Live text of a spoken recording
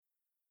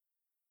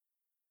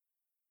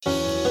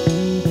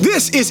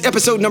This is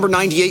episode number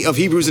 98 of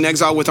Hebrews in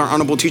Exile with our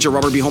honorable teacher,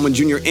 Robert B. Holman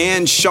Jr.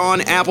 and Sean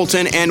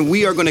Appleton, and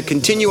we are going to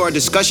continue our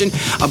discussion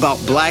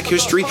about Black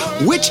history,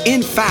 which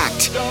in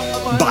fact,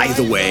 by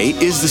the way,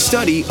 is the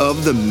study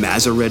of the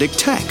Masoretic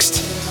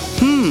text.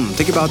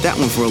 Think about that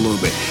one for a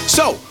little bit.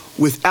 So,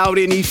 without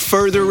any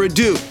further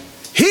ado,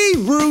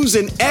 Hebrews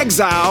in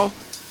Exile,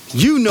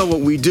 you know what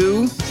we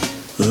do.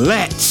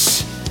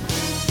 Let's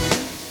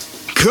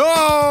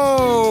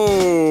go!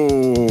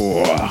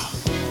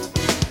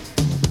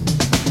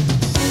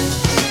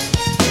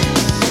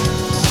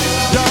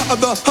 You're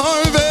the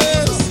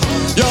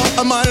harvest,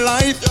 you're my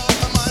life,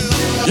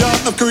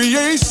 you're of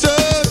creation,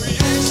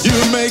 you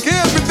make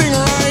everything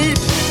right.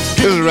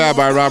 This is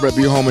Rabbi Robert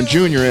B. Holman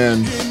Jr.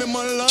 and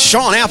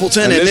Sean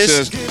Appleton, and this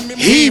is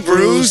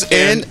Hebrews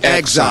in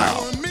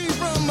Exile.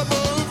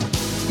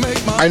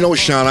 I know,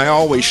 Sean, I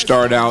always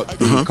start out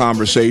the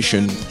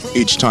conversation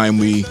each time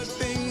we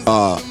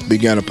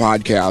begin a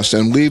podcast,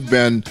 and we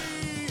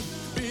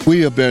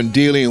have been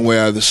dealing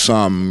with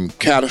some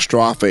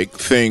catastrophic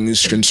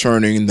things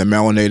concerning the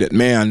melanated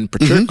man,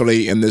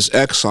 particularly in this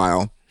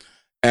exile.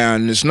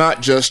 And it's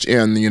not just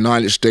in the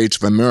United States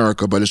of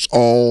America, but it's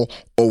all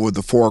over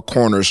the four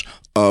corners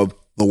of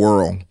the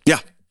world. Yeah.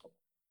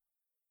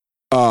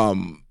 A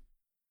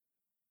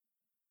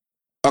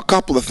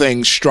couple of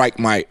things strike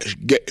my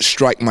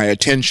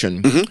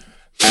attention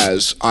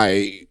as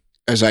I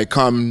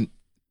come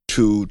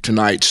to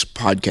tonight's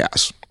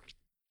podcast.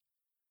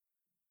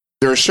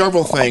 There are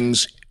several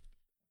things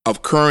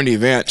of current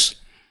events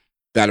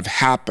that have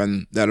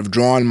happened that have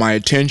drawn my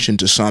attention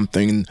to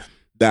something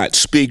that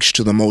speaks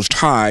to the Most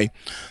High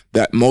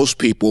that most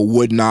people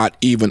would not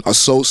even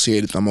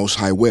associate the Most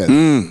High with.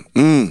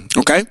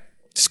 Okay.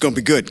 It's going to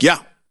be good. Yeah.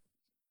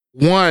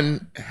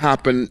 One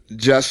happened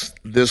just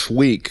this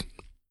week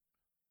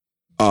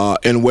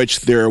in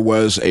which there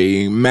was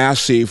a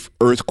massive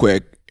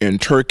earthquake in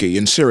Turkey,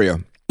 in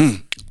Syria,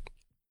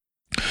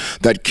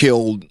 that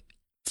killed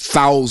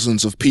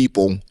thousands of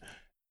people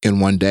in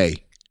one day.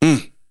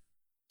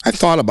 I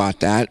thought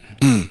about that.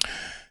 And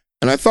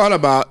I thought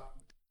about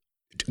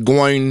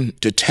going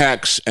to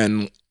text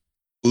and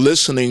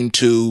listening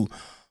to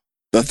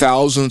the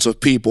thousands of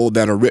people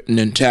that are written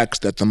in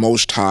text that the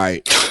Most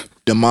High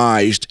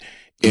demised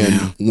in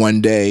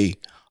one day,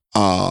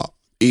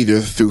 either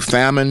through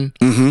famine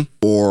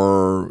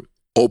or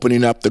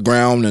opening up the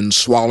ground and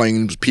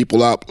swallowing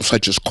people up,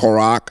 such as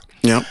Korach.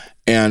 Yeah.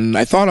 And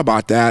I thought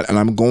about that, and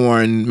I'm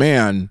going,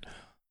 man,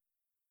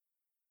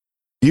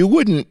 you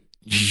wouldn't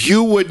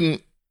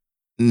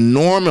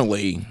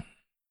normally,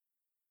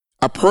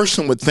 a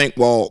person would think,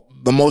 well,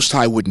 the Most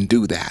High wouldn't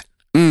do that.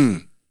 Right.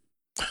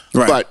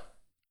 But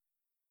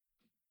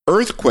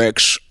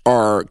earthquakes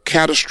are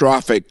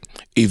catastrophic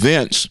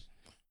events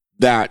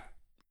that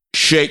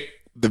shake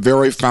the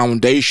very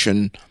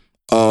foundation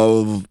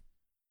of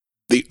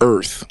the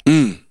earth.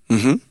 Who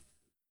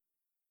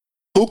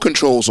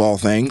controls all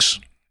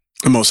things?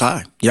 The Most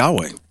High,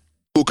 Yahweh.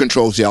 Who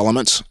controls the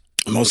elements?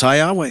 The Most High,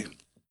 Yahweh.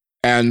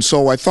 And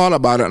so I thought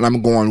about it, and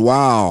I'm going,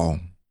 wow,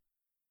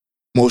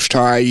 Most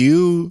High,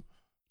 you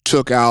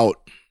took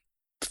out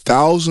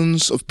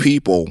thousands of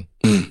people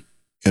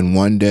in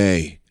one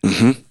day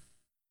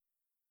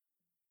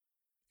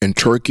in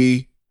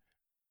Turkey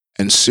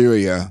and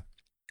Syria,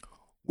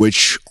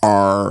 which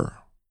are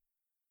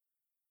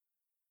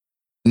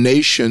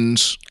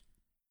nations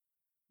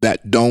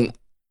that don't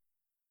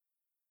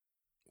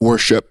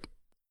worship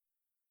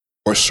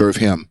or serve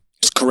him.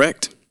 It's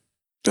correct.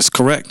 That's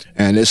correct.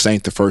 And this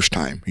ain't the first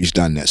time he's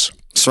done this.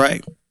 That's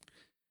right.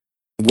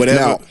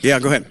 Whatever. Now,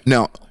 go ahead.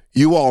 Now,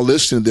 you all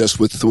listen to this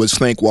would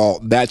think, well,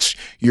 that's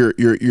you're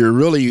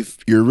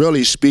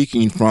really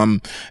speaking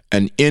from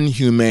an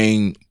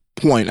inhumane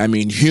point. I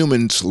mean,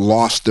 humans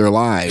lost their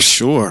lives.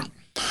 Sure.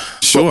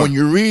 But when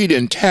you read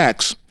in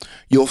text,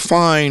 you'll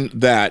find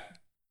that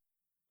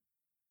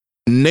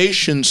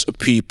nations of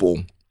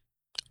people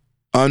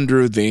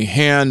under the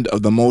hand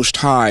of the Most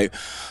High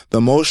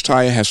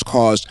has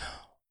caused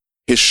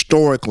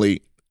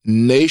historically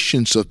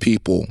nations of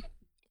people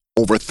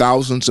over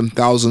thousands and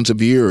thousands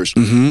of years.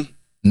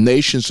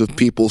 Nations of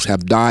peoples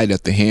have died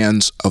at the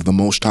hands of the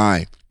Most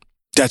High.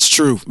 That's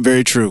true.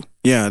 Very true.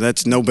 Yeah,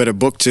 that's no better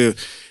book to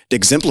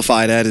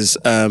exemplify that is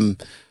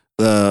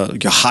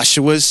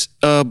Yahushua's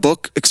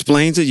book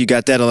explains it. You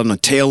got that on the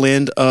tail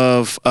end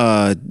of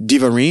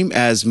Devarim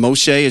as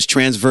Moshe is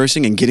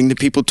transversing and getting the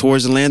people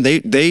towards the land.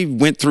 They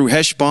went through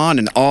Heshbon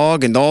and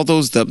Og and all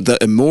those, the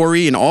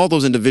Amori and all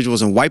those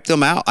individuals and wiped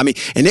them out. I mean,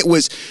 and it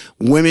was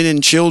women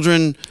and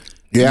children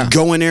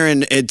going there,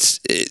 and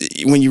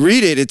when you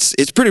read it,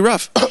 it's pretty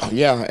rough.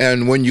 Yeah,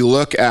 and when you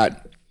look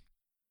at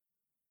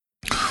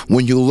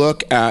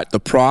the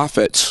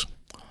prophets,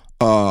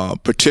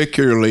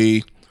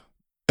 particularly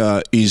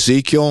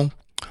Ezekiel,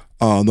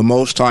 the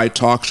Most High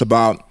talks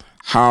about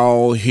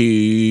how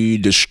he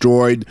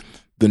destroyed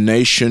the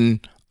nation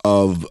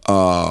of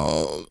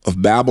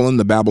Babylon,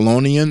 the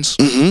Babylonians,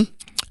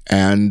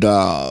 and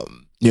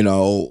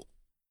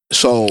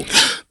so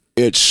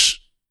it's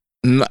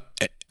not,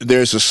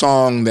 there's a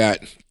song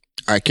that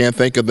I can't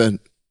think of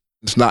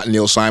it's not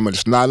Neil Simon.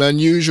 It's not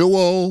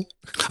unusual.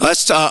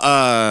 That's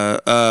Tom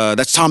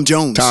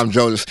Jones. Tom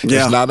Jones.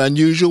 Yeah. It's not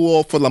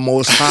unusual for the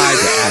Most High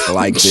to act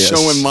like this.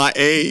 Showing my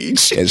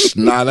age. It's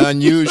not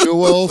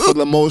unusual for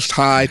the Most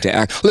High to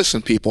act.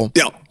 Listen, people.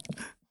 Yeah.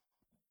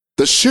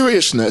 The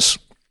seriousness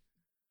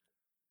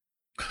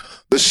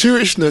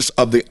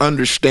of the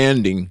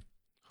understanding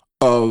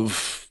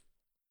of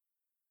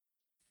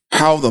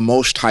how the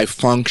Most High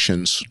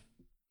functions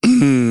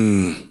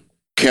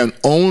can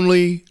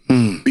only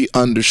be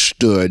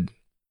understood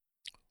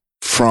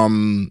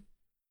from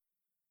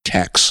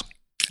text.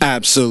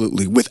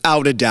 Absolutely.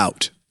 Without a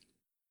doubt.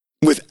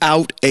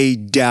 Without a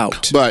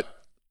doubt. But,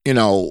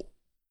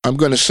 I'm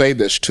going to say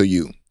this to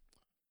you.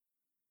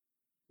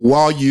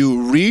 While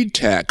you read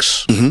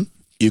text,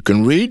 you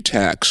can read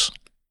text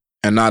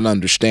and not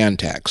understand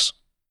text.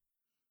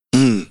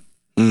 And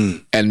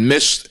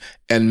miss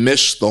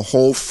the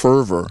whole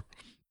fervor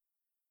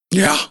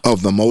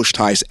of the Most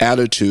High's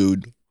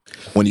attitude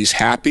when he's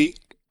happy,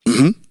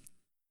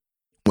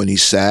 when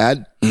he's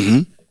sad,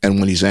 and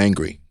when he's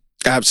angry.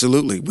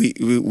 Absolutely.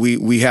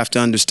 We have to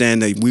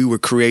understand that we were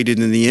created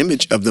in the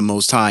image of the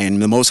Most High,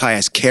 and the Most High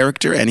has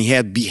character, and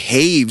he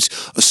behaves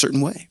a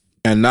certain way.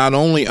 And not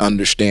only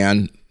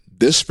understand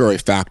this very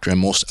factor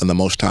in the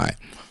Most High,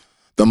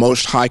 the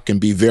Most High can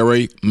be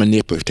very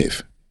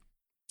manipulative.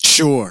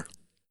 Sure.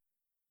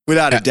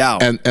 Without a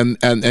doubt.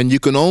 And you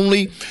can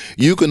only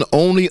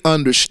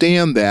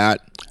understand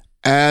that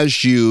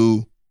as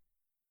you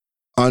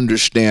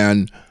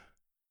understand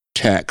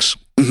text.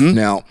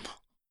 Now,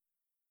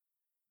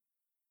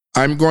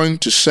 I'm going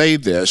to say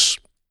this,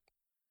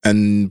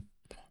 and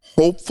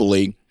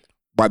hopefully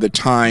by the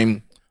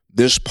time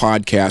this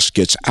podcast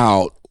gets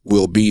out,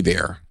 we'll be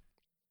there.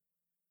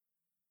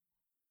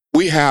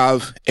 We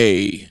have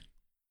a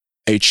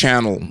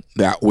channel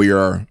that we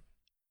are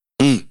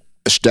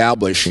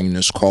establishing.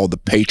 It's called the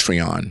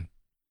Patreon.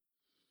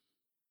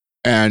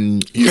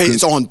 And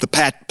it's on the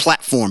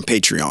platform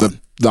Patreon.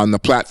 On the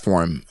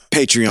platform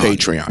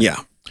Patreon. Yeah.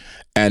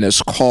 And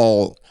it's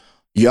called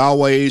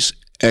Yahweh's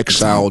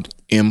Exiled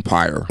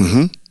Empire.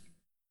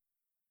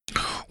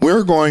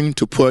 We're going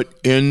to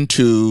put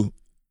into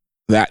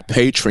that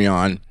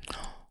Patreon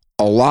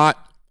a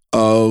lot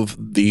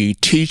of the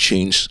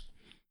teachings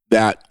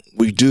that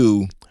we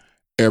do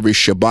every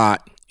Shabbat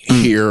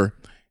here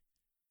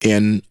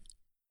in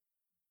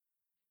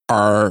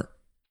our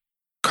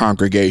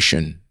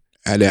congregation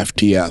at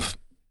FTF.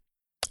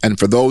 And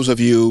for those of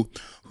you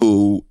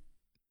who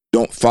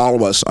don't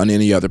follow us on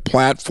any other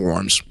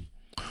platforms,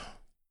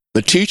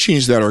 the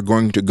teachings that are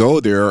going to go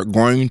there are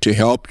going to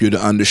help you to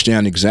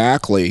understand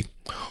exactly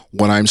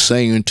what I'm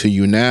saying to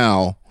you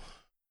now,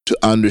 to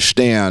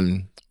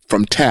understand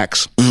from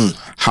text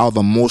how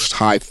the Most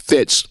High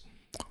fits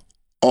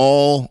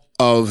all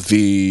of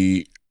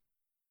the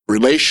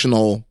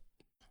relational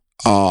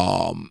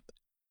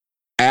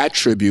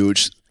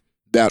attributes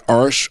that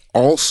are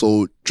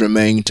also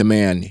germane to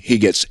man.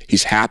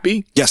 He's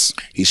happy. Yes.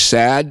 He's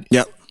sad.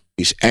 Yep.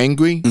 He's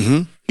angry.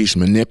 He's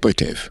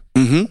manipulative.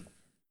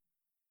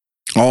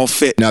 All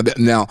fit. Now,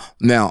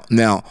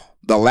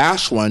 the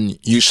last one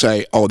you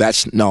say,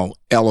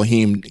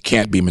 Elohim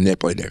can't be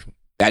manipulative.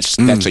 That's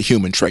a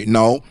human trait.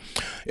 No,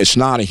 it's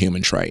not a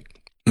human trait.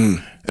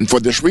 And for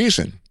this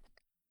reason.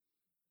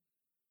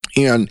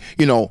 And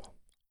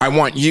I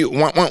want you.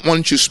 Why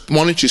don't you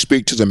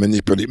speak to the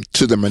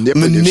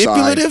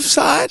manipulative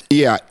side?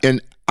 Yeah,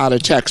 and out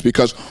of text,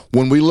 because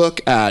when we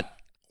look at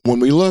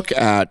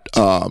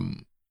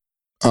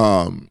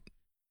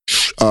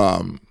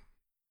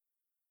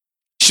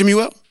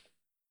Shemuel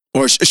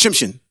or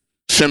Shimshon.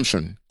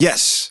 Shimshon.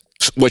 Yes.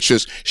 Which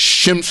is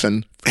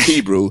Shimson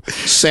Hebrew,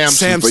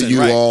 Samson for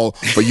you right. all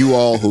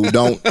who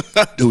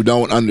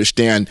don't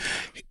understand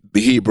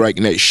the Hebraic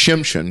name.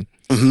 Shimshon.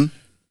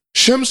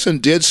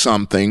 Shimson did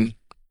something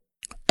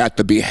at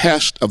the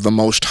behest of the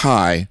Most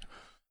High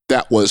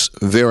that was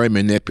very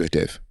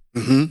manipulative.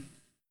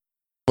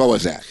 What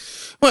was that?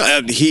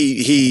 Well,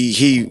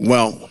 he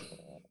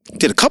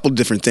did a couple of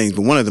different things,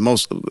 but one of the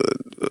most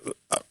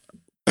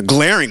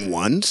glaring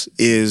ones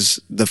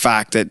is the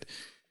fact that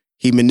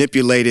he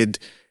manipulated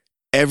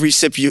every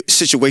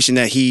situation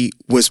that he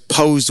was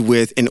posed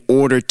with in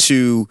order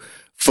to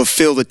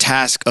fulfill the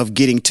task of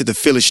getting to the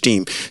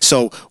Philistine.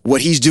 So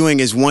what he's doing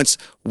is once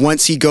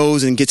he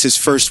goes and gets his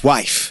first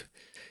wife,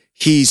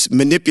 he's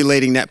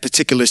manipulating that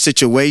particular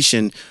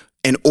situation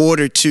in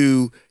order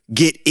to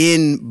get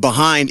in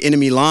behind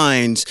enemy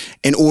lines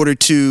in order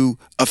to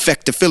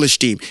affect the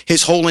Philistine.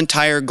 His whole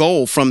entire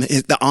goal from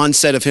the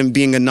onset of him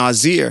being a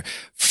Nazir,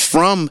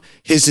 from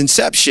his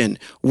inception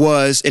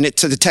was, and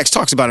the text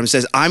talks about him, it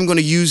says, I'm going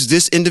to use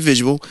this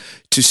individual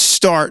to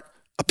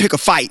pick a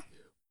fight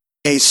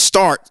and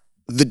start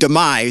the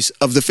demise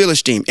of the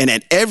Philistine. And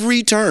at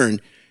every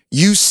turn,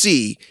 you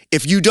see,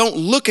 if you don't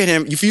look at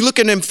him, if you look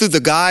at him through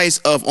the guise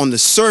of on the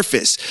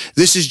surface,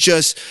 this is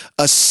just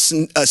a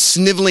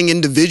sniveling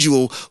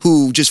individual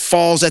who just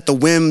falls at the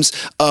whims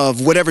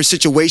of whatever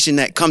situation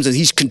that comes and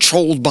he's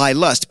controlled by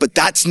lust. But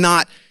that's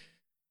not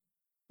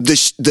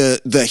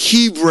the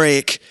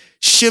Hebraic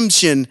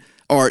Shimshon,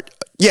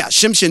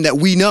 Shimshon that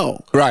we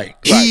know. Right.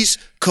 He's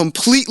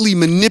completely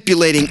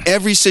manipulating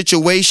every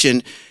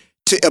situation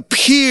to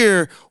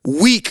appear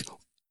weak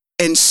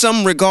in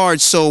some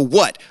regard. So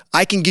what?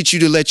 I can get you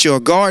to let your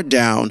guard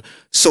down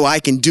so I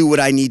can do what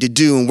I need to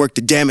do and work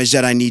the damage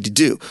that I need to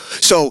do.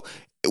 So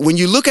when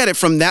you look at it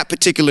from that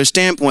particular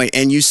standpoint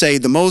and you say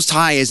the Most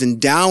High is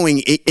endowing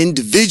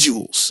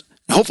individuals,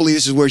 hopefully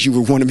this is where you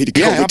were wanting me to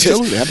go with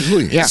this.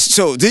 Absolutely. Yeah.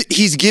 So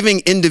he's giving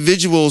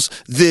individuals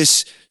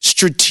this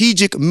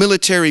strategic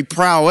military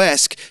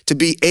prowess to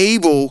be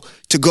able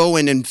to go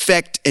and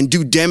infect and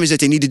do damage that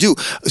they need to do.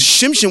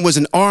 Shimshon was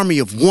an army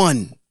of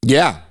one.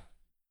 Yeah.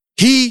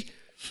 He,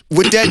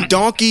 with that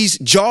donkey's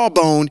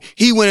jawbone,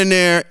 he went in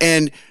there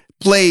and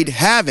played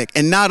havoc.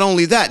 And not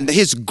only that,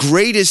 his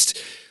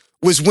greatest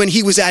was when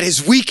he was at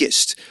his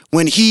weakest,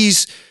 when he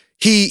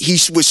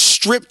was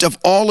stripped of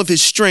all of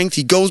his strength.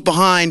 He goes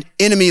behind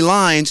enemy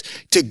lines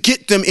to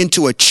get them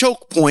into a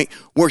choke point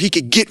where he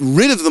could get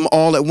rid of them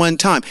all at one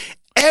time.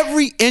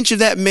 Every inch of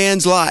that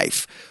man's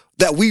life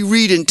that we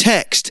read in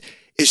text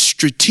is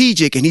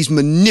strategic, and he's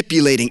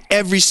manipulating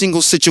every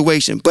single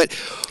situation. But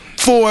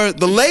for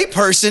the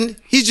layperson,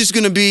 he's just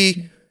going to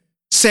be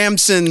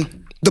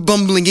Samson, the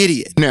bumbling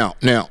idiot. Now,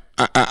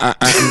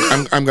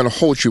 I'm going to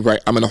hold you right.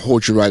 I'm going to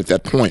hold you right at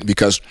that point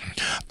because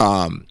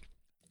I'm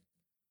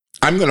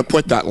going to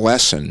put that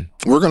lesson.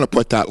 We're going to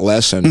put that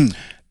lesson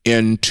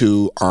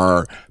into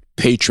our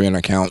Patreon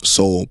account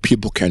so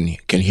people can hear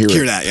it.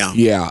 Hear that, yeah.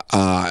 Yeah.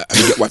 I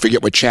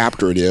forget what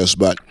chapter it is,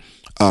 but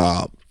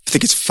I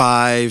think it's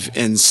 5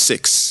 and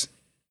 6.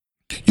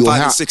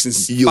 5,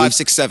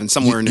 6, 7,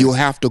 somewhere in there. You'll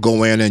have to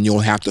go in and you'll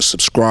have to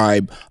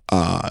subscribe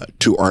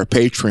to our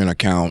Patreon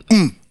account.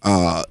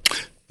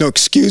 No,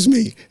 excuse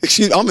me.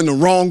 I'm in the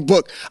wrong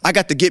book. I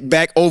got to get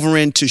back over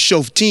into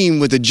Shoftim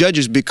with the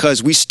judges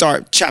because we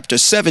start chapter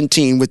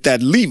 17 with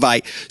that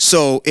Levite.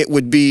 So it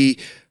would be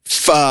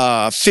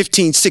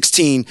 15,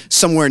 16,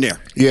 somewhere in there.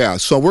 Yeah.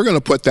 So we're going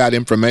to put that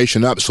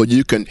information up so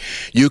you can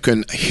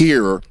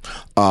hear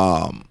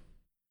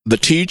the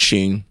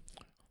teaching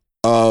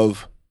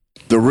of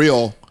the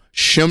real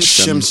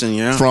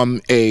Shimshon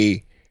from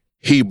a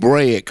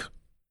Hebraic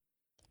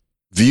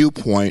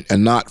viewpoint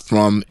and not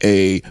from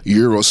a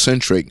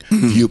Eurocentric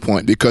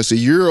viewpoint, because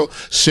the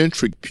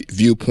Eurocentric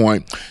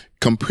viewpoint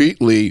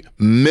completely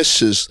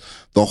misses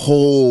the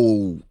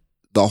whole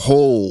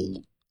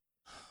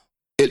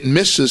it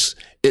misses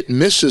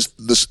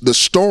the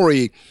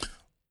story.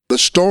 The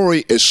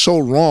story is so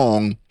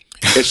wrong.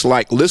 It's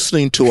like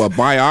listening to a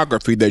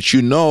biography that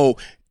you know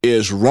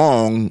is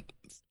wrong,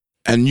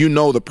 and you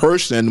know the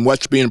person and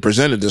what's being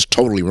presented is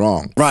totally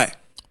wrong. Right.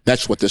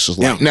 That's what this is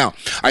like. Yeah. Now,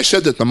 I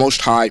said that the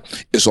Most High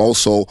is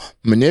also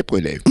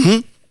manipulative.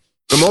 The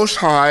Most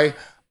High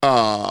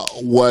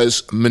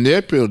was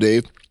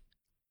manipulative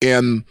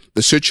in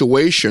the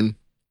situation,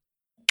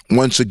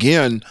 once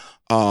again,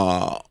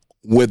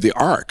 with the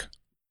ark.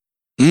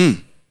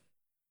 When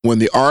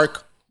the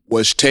ark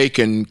was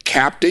taken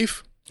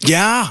captive.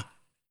 Yeah.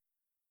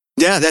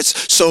 Yeah,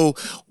 that's so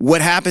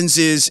what happens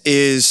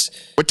is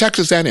what text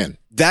is that in?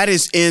 That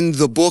is in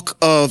the book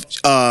of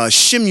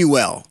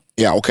Shemuel.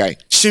 Yeah, okay.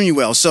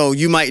 Shemuel. So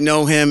you might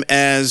know him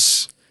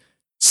as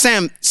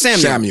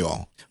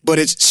Samuel. But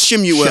it's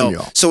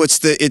Shemuel. So it's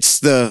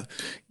the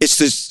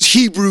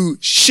Hebrew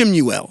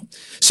Shemuel.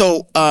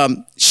 So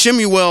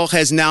Shemuel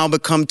has now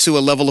become to a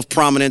level of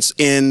prominence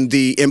in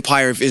the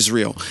Empire of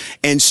Israel.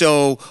 And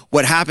so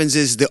what happens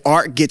is the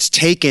ark gets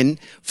taken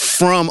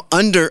from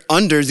under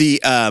the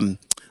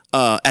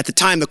at the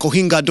time the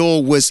Kohen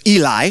Gadol was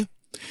Eli.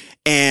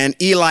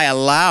 And Eli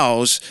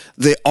allows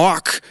the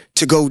ark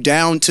to go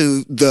down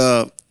to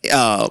the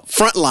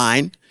front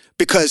line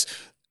because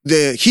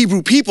the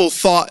Hebrew people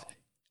thought,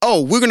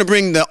 oh, we're going to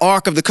bring the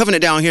Ark of the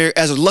Covenant down here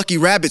as a lucky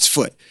rabbit's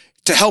foot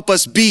to help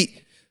us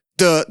beat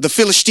the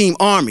Philistine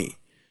army.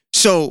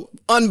 So,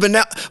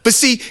 but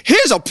see,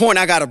 here's a point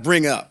I got to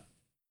bring up.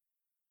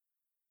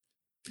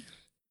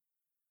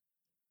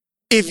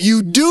 If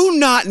you do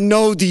not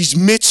know these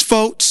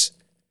mitzvot,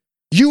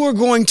 you are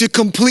going to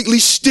completely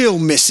still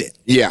miss it.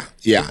 Yeah.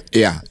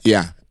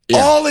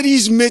 All of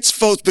these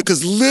mitzvot,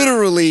 because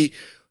literally,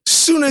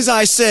 soon as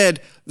I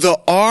said the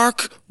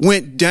ark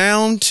went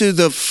down to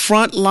the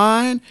front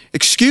line,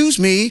 excuse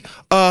me,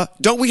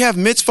 don't we have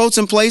mitzvot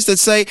in place that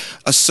say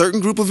a certain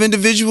group of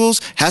individuals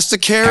has to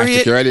carry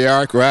it? Carry the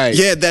ark, right.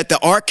 Yeah, that the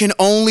ark can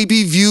only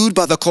be viewed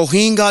by the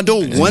Kohen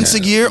Gadol once a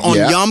year on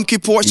Yom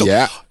Kippur. So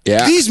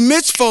these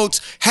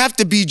mitzvot have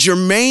to be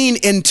germane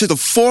into the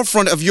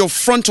forefront of your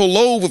frontal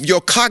lobe of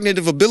your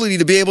cognitive ability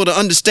to be able to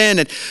understand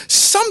that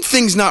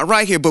something's not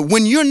right here. But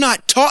when you're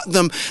not taught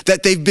them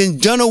that they've been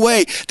done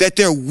away, that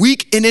they're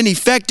weak and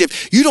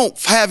ineffective, you don't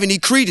have any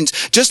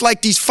credence. Just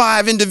like these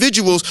 5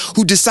 individuals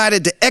who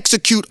decided to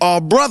execute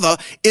our brother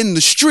in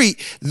the street,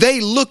 they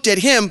looked at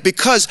him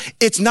because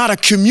it's not a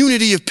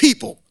community of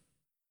people.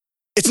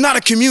 It's not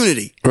a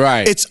community.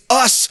 Right. It's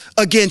us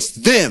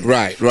against them.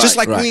 Right. Just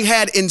like we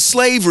had in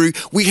slavery,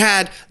 we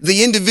had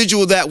the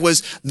individual that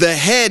was the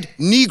head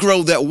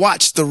Negro that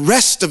watched the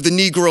rest of the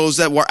Negroes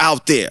that were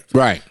out there.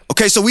 Right.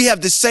 Okay, so we have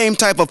the same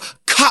type of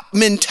cop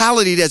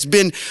mentality that's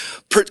been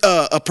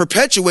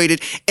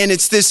perpetuated, and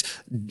it's this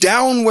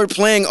downward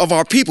playing of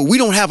our people. We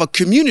don't have a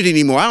community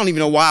anymore. I don't even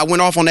know why I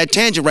went off on that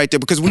tangent right there,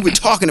 because we were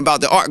talking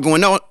about the ark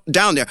going on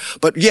down there.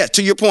 But yeah,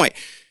 to your point,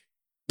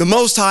 the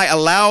Most High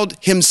allowed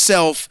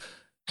himself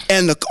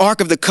and the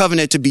Ark of the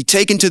Covenant to be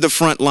taken to the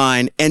front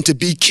line and to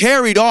be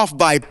carried off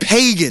by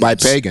pagans. By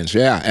pagans,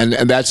 yeah, and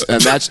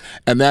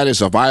that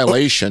is a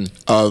violation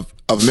of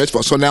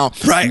mitzvah. So now,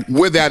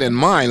 with that in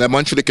mind, I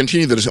want you to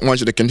continue this.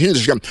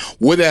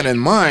 With that in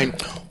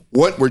mind,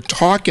 what we're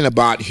talking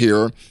about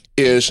here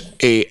is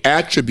a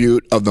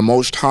attribute of the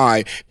Most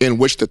High, in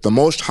which that the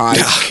Most High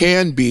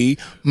can be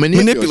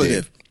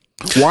manipulative.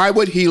 Why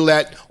would he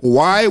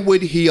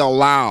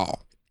allow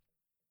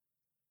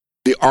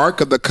the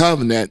Ark of the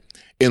Covenant,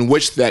 in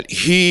which that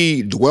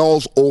he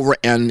dwells over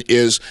and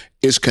is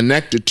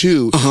connected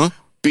to,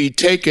 be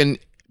taken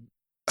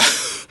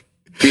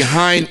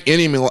behind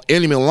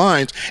enemy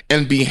lines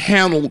and be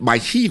handled by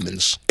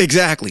heathens?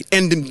 Exactly.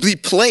 And to be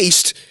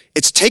placed,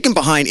 it's taken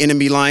behind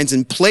enemy lines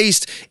and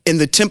placed in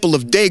the temple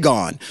of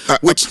Dagon,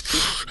 which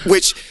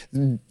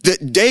the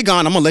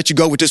Dagon, I'm gonna let you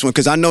go with this one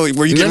because I know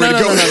where you're getting ready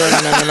to go. You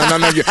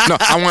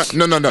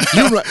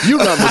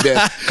run with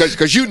that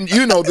because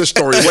you know this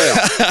story well.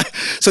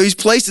 So he's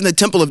placed in the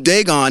temple of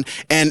Dagon,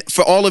 and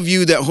for all of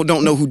you that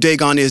don't know who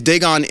Dagon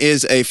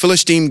is a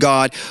Philistine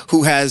god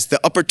who has the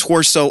upper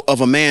torso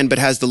of a man but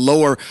has the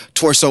lower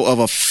torso of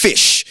a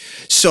fish.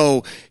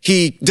 So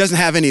he doesn't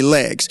have any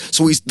legs.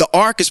 So the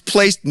ark is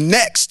placed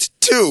next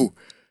to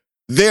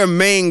their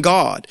main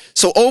god.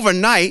 So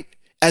overnight,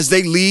 as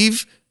they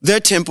leave their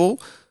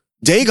temple,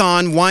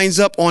 Dagon winds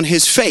up on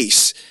his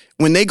face.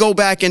 When they go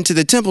back into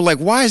the temple, like,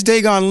 why is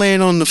Dagon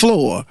laying on the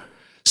floor?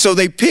 So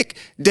they pick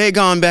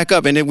Dagon back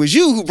up, and it was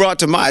you who brought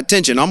to my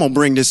attention, I'm going to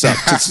bring this up,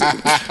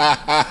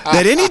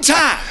 that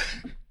anytime,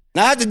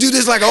 now I have to do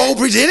this like an old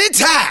preacher,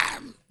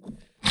 anytime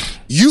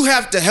you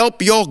have to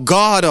help your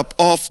God up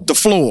off the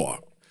floor,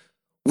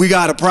 we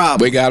got a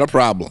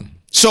problem.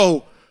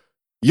 So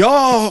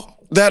y'all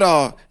that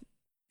are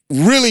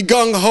really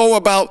gung-ho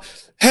about,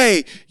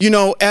 hey,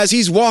 as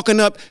he's walking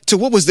up to,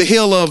 what was the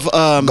hill of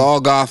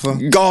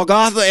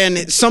Golgotha,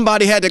 and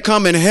somebody had to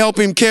come and help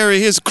him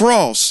carry his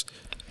cross.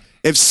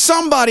 If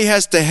somebody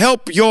has to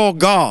help your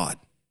God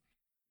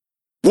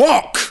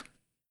walk.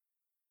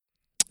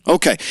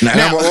 Okay.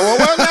 Now, you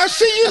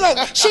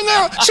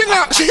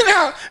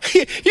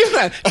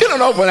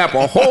don't open up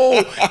a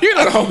whole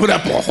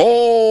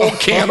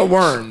can of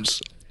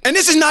worms. And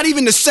this is not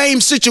even the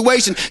same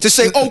situation to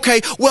say,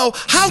 okay, well,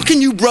 how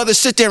can you brothers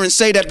sit there and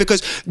say that?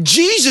 Because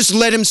Jesus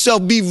let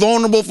himself be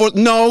vulnerable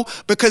no,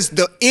 because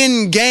the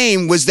end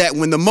game was that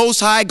when the Most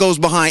High goes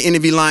behind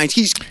enemy lines,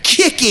 he's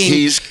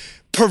kicking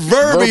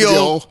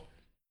proverbial.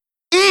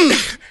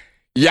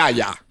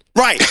 Yeah.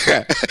 Right.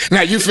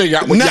 Now you figure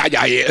out what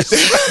yah is.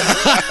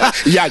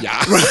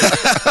 Yah.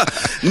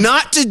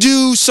 Not to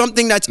do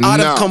something that's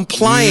out of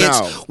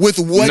compliance with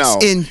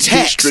what's in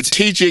text.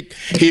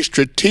 He's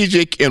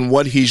strategic in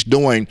what he's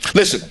doing.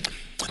 Listen,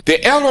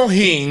 the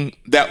Elohim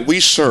that we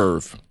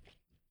serve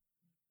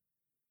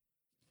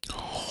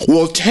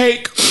will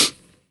take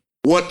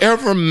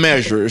whatever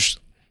measures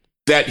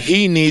that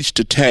he needs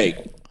to take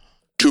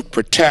to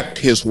protect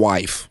his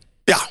wife.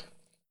 Yeah.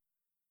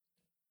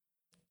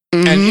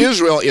 Mm-hmm. And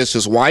Israel is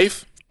his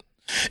wife.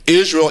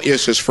 Israel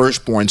is his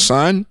firstborn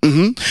son.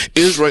 Mm-hmm.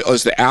 Israel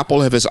is the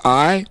apple of his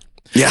eye.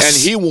 Yes. And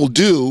he will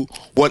do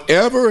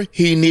whatever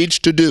he needs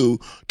to do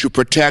to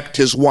protect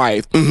his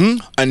wife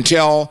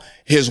until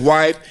his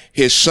wife,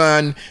 his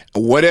son,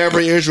 whatever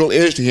Israel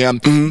is to him,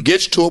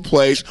 gets to a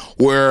place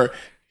where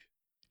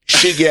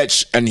he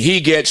gets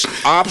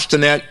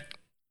obstinate,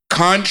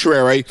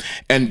 contrary,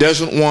 and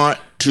doesn't want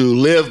to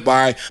live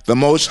by the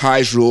Most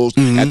High's rules.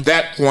 At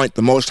that point,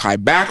 the Most High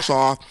backs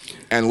off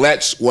and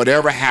lets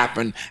whatever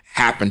happen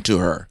to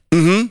her.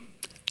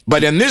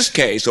 But in this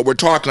case that we're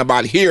talking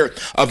about here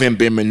of him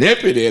being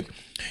manipulated,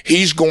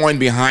 he's going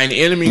behind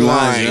enemy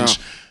lines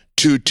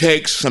to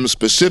take some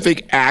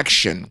specific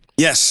action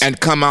and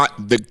come out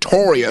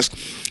victorious.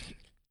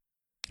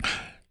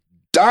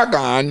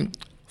 Dagon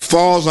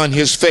falls on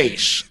his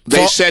face.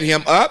 They set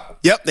him up.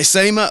 Yep, they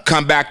set him up.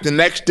 Come back the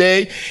next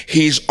day,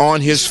 he's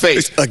on his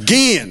face.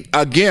 Again,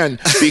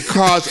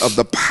 because of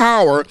the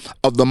power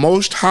of the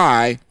Most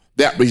High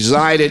that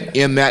resided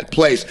in that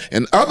place.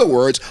 In other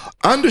words,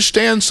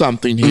 understand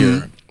something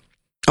here.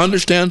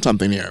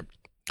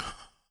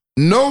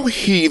 No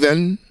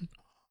heathen,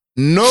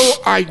 no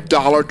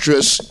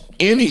idolatrous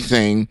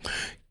anything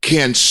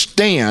can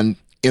stand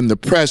in the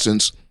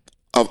presence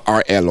of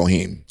our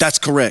Elohim. That's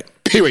correct.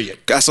 Period.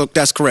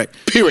 That's correct.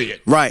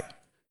 Period. Right.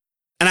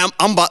 And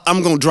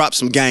I'm going to drop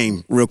some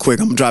game real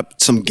quick. I'm going to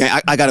drop some game.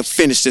 I got to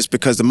finish this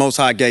because the Most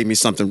High gave me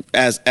something.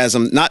 As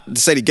I'm not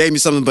to say He gave me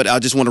something, but I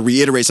just want to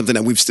reiterate something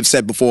that we've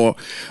said before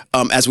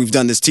as we've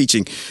done this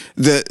teaching.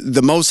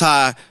 The Most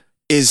High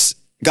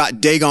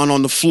got Dagon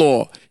on the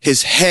floor.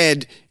 His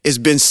head has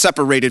been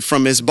separated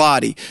from his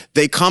body.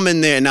 They come in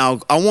there.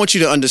 Now, I want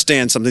you to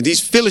understand something. These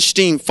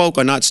Philistine folk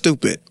are not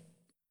stupid.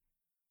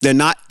 They're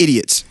not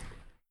idiots,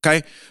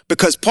 okay?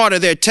 Because part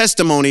of their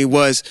testimony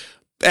was,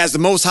 as the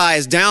Most High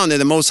is down there,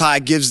 the Most High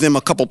gives them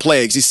a couple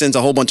plagues. He sends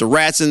a whole bunch of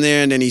rats in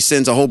there, and then he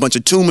sends a whole bunch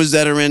of tumors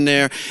that are in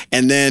there.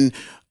 And then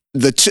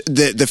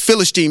the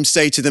Philistines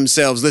say to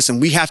themselves,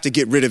 listen, we have to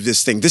get rid of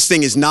this thing. This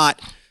thing is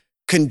not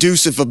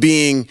conducive for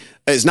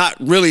it's not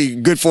really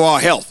good for our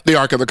health. The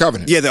Ark of the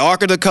Covenant. Yeah, the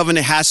Ark of the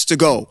Covenant has to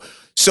go.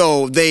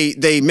 So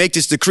they make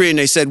this decree and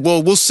they said,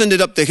 well, we'll send it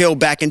up the hill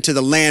back into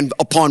the land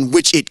upon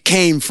which it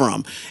came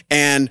from,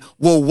 and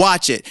we'll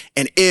watch it.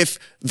 And if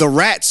the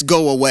rats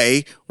go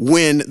away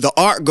when the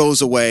ark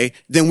goes away,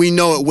 then we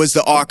know it was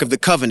the Ark of the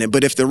Covenant.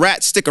 But if the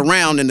rats stick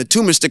around and the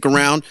tumors stick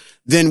around,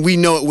 then we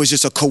know it was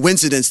just a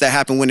coincidence that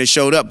happened when it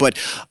showed up. But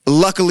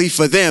luckily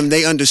for them,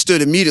 they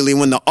understood immediately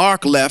when the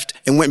ark left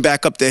and went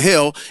back up the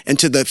hill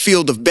into the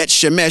field of Bet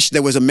Shemesh.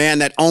 There was a man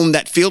that owned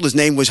that field. His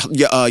name was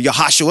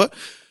Yehoshua.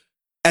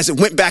 As it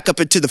went back up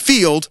into the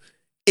field,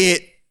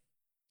 it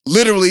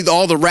literally,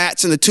 all the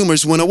rats and the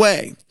tumors went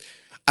away.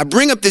 I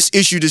bring up this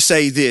issue to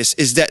say this,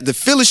 is that the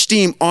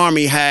Philistine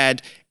army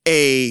had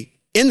in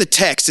the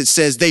text, it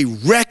says they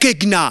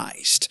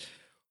recognized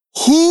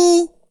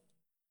who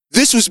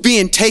this was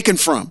being taken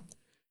from.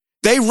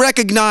 They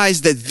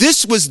recognized that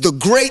this was the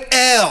great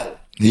El.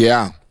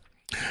 Yeah.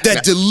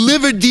 That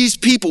delivered these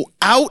people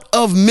out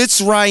of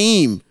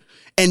Mitzrayim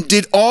and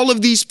did all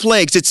of these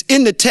plagues. It's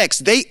in the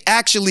text. They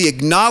actually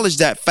acknowledge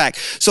that fact.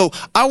 So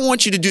I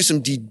want you to do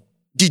some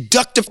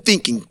deductive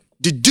thinking.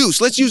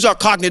 Deduce. Let's use our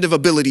cognitive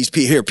abilities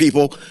here,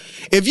 people.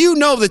 If you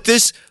know that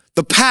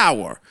the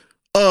power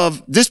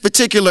of this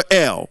particular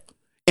El,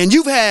 and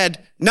you've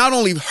had not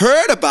only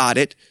heard about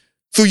it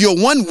through your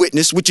one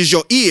witness, which is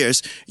your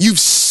ears, you've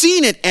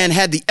seen it and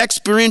had the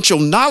experiential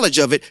knowledge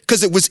of it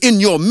because it was in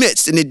your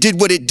midst and it did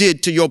what it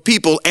did to your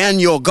people and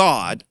your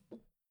God.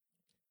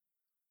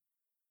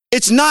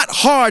 It's not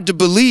hard to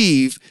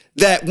believe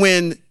that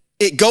when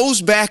it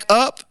goes back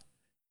up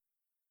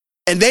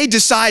and they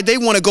decide they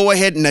want to go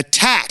ahead and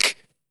attack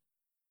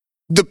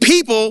the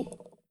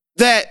people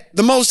that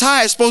the Most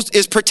High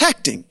is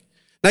protecting.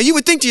 Now, you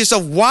would think to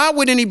yourself, why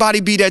would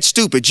anybody be that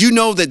stupid? You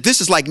know that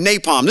this is like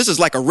napalm. This is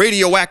like a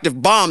radioactive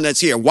bomb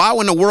that's here. Why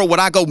in the world would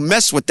I go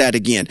mess with that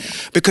again?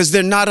 Because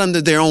they're not under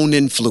their own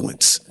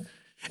influence.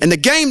 And the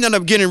game that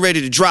I'm getting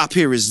ready to drop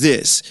here is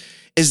this,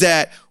 is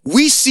that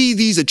we see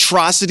these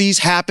atrocities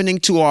happening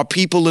to our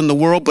people in the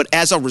world, but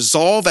as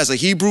a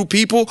Hebrew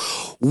people,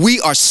 we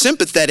are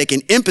sympathetic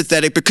and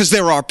empathetic because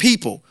they're our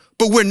people,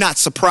 but we're not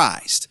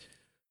surprised.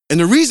 And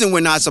the reason we're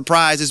not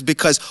surprised is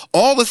because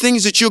all the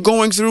things that you're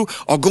going through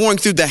are going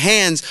through the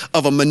hands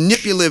of a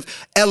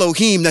manipulative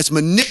Elohim that's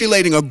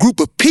manipulating a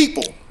group of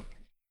people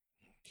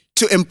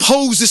to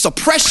impose this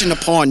oppression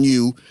upon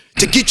you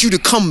to get you to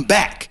come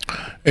back.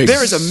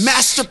 There is a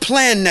master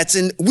plan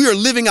we are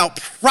living out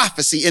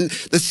prophecy. And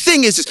the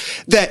thing is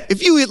that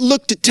if you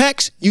look to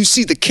text, you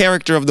see the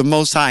character of the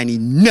Most High and He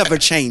never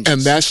changes.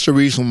 And that's the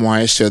reason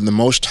why I said the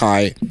Most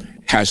High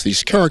has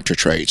these character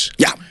traits.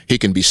 Yeah. He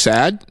can be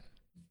sad,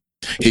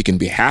 he can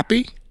be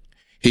happy,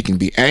 he can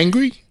be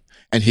angry,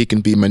 and he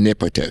can be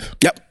manipulative.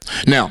 Yep.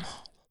 Now,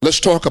 let's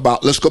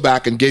go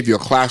back and give you a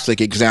classic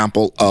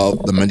example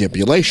of the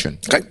manipulation.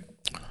 Okay.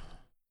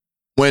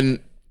 When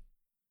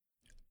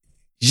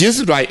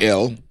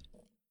Yisrael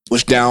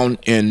was down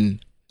in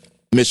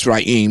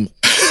Mitzrayim,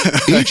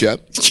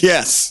 Egypt.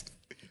 Yes.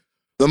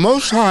 The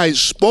Most High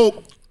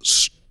spoke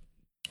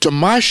to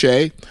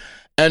Moshe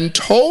and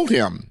told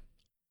him,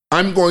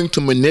 I'm going to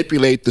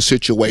manipulate the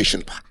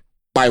situation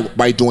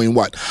by doing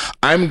what?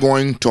 I'm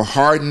going to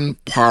harden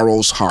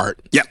Paro's heart.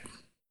 Yep.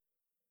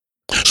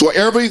 So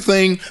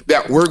everything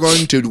that we're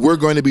going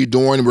to be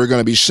doing, we're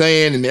going to be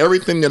saying, and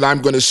everything that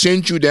I'm going to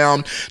send you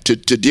down to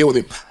deal with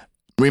him.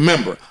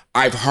 Remember,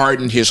 I've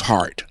hardened his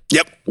heart.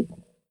 Yep.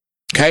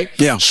 Okay?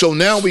 Yeah. So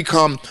now we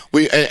come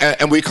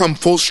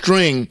full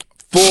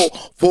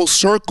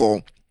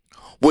circle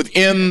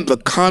within the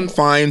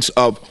confines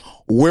of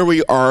where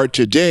we are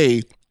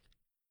today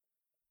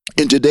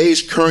in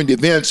today's current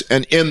events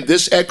and in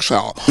this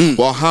exile.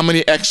 Well, how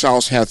many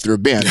exiles have there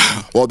been?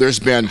 Well, there's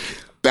been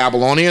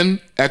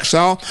Babylonian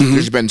exile,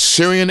 there's been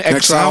Syrian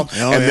exile,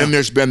 then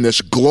there's been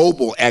this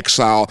global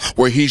exile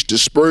where he's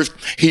dispersed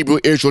Hebrew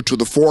Israel to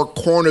the four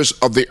corners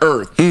of the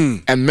earth,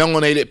 and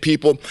melanated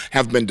people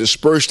have been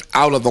dispersed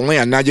out of the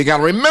land. Now, you got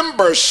to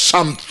remember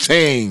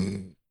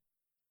something.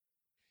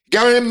 You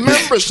got to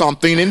remember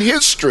something in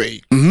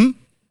history. The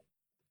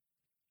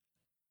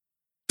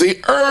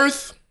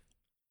earth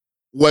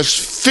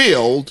was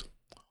filled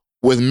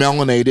with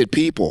melanated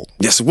people.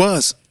 Yes, it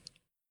was.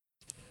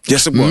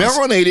 Yes, it was.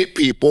 Melanated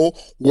people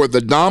were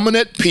the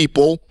dominant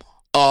people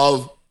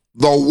of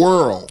the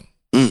world.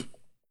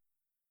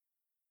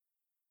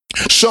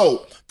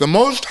 So the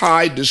Most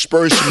High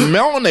dispersed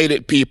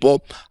melanated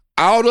people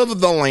out of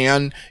the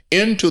land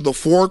into the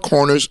four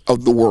corners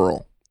of the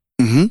world.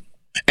 Mm-hmm.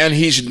 And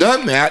he's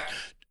done that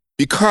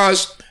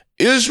because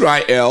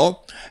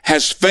Israel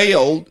has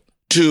failed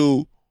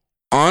to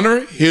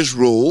honor his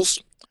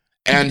rules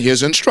and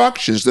his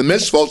instructions. The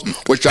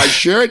mitzvot, which I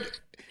shared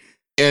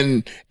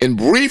in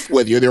brief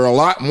with you, there are a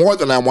lot more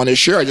than I want to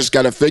share. I just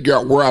got to figure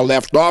out where I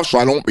left off so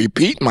I don't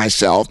repeat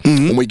myself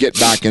when we get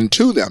back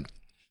into them.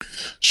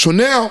 So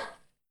now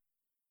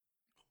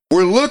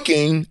we're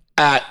looking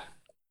at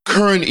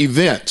current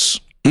events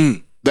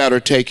that are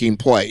taking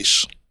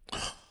place.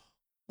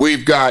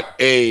 We've got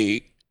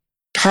a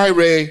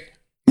Tyre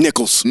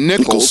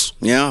Nichols,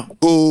 yeah,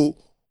 who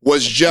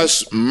was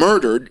just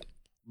murdered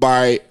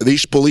by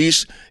these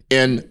police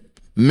in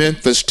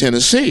Memphis,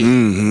 Tennessee.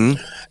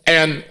 Mm-hmm.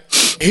 And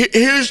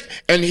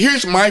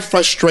here's my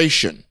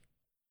frustration.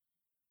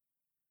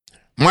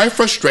 My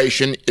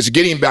frustration is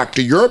getting back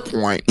to your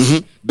point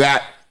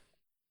that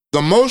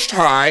the Most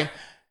High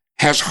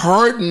has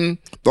hardened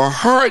the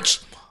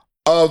hearts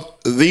of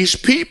these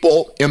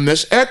people in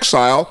this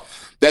exile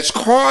that's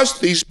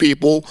caused these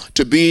people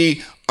to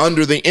be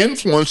under the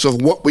influence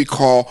of what we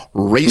call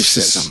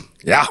racism.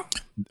 Yeah.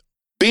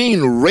 Being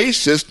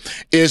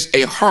racist is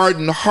a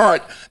hardened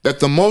heart that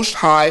the Most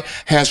High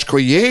has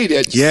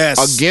created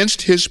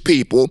against his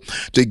people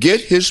to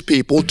get his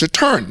people to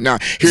turn. Now,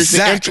 here's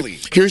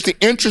the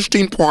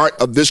interesting part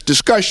of this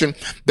discussion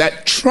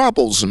that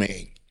troubles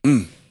me.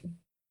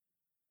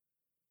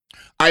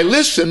 I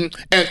listen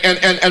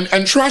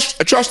and trust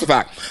the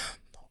fact.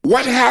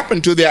 What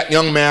happened to that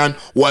young man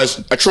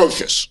was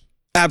atrocious.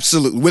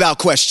 Absolutely, without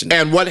question.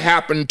 And what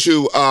happened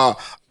to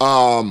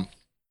the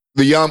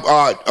young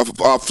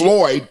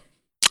Floyd?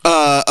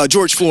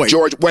 George Floyd.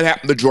 What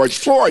happened to George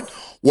Floyd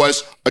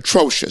was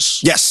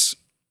atrocious. Yes.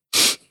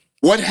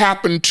 What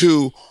happened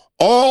to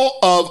all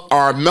of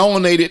our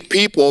melanated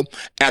people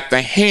at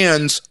the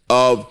hands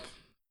of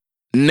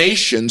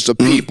nations of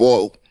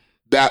people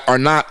that are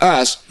not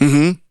us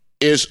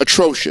is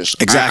atrocious.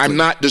 Exactly. I'm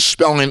not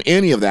dispelling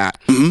any of that.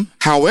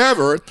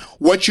 However,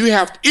 what you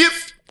have,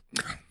 if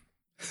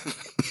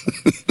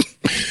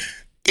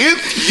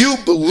you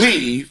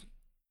believe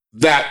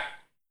that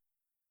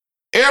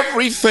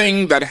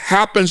everything that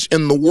happens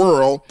in the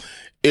world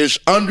is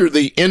under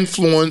the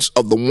influence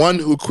of the one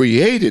who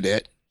created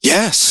it,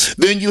 yes,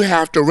 then you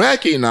have to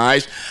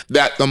recognize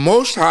that the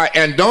Most High,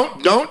 and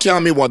don't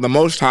tell me, well, the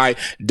Most High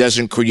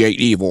doesn't create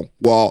evil.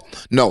 Well,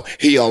 no,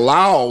 he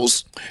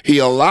allows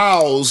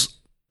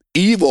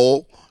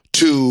evil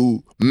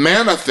to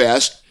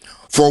manifest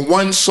for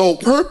one sole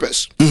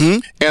purpose,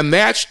 and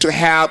that's to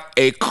have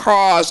a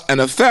cause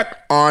and effect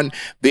on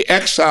the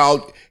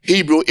exiled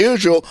Hebrew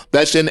Israel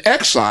that's in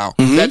exile.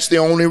 That's the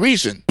only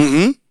reason.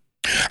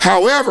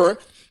 However,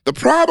 the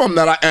problem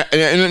that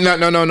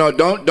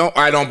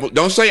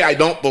don't say I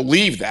don't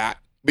believe that,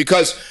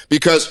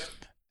 because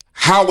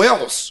how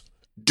else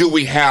do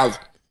we have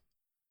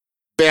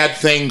bad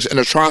things and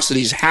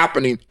atrocities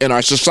happening in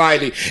our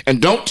society?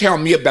 And don't tell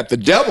me that the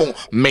devil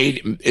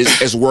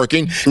is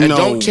working, and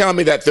don't tell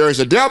me that there is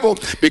a devil,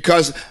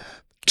 because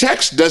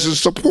text doesn't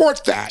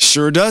support that.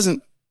 Sure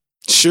doesn't.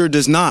 Sure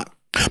does not.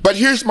 But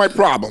here's my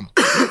problem.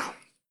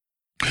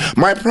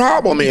 My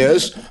problem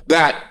is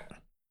that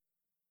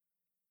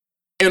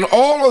in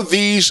all of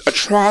these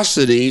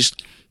atrocities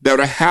that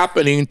are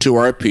happening to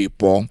our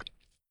people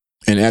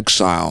in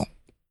exile,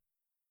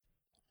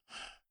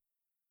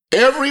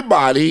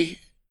 everybody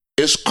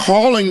is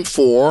calling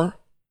for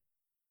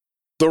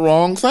the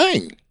wrong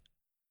thing.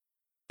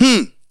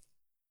 What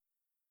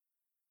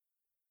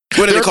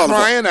are they calling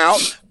crying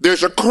out.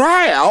 There's a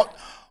cry out,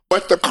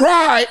 but the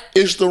cry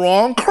is the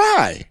wrong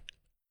cry.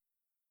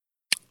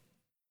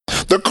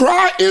 The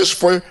cry is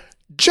for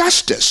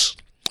justice.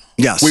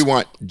 Yes. We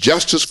want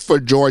justice for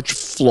George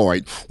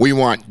Floyd. We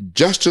want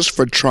justice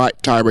for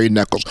Tyre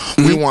Nichols.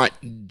 We want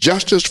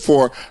justice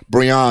for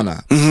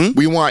Breonna.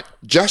 We want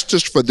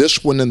justice for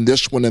this one and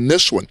this one and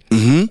this one.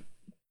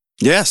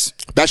 Yes.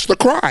 That's the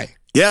cry.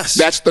 Yes.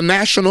 That's the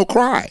national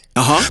cry.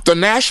 The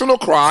national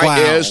cry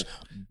is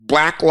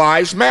Black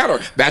Lives Matter.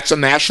 That's a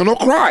national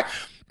cry.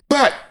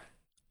 But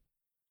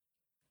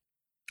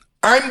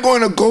I'm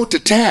going to go to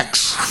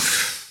text.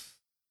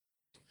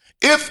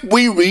 If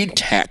we read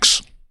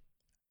text,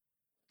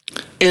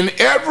 in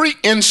every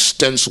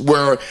instance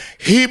where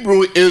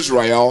Hebrew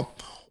Israel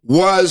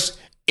was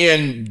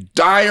in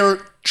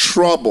dire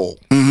trouble,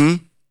 the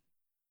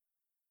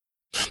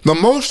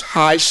Most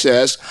High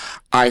says,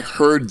 I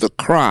heard the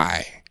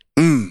cry.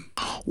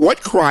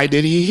 What cry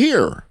did he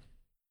hear?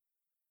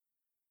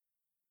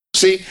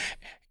 See,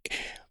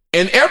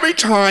 and every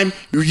time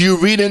you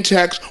read in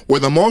text where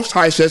the Most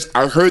High says,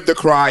 I heard the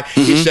cry,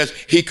 he says,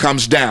 he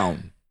comes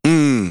down.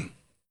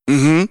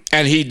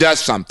 And he does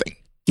something.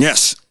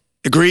 Yes,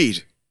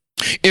 agreed.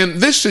 In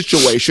this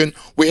situation,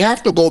 we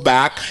have to go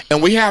back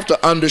and we have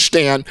to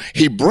understand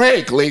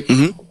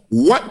Hebraically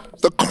what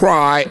the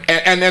cry,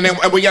 and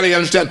we got to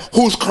understand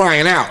who's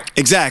crying out.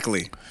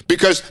 Exactly.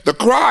 Because the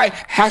cry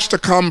has to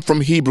come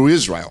from Hebrew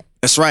Israel.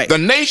 That's right. The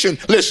nation,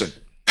 listen.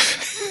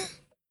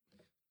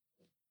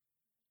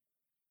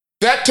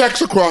 That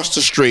text across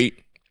the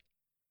street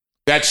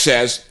that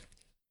says,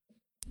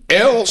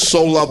 El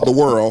so loved the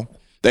world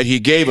that he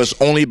gave his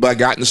only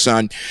begotten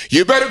son.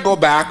 You better go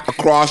back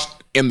across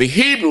in the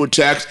Hebrew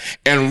text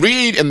and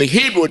read in the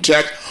Hebrew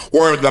text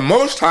where the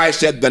Most High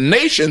said the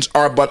nations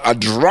are but a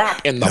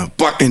drop in the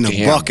bucket. In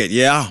the bucket,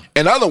 yeah.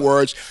 In other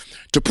words,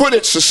 to put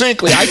it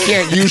succinctly, I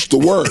can't use the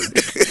word.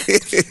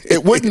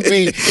 It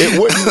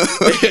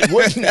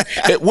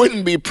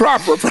wouldn't be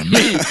proper for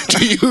me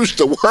to use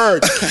the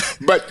word.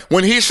 But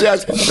when he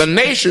says the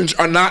nations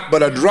are not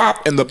but a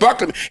drop in the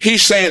bucket,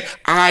 he's saying,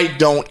 I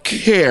don't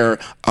care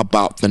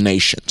about the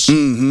nations.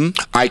 Mm-hmm.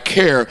 I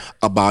care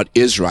about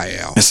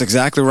Israel. That's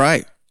exactly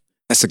right.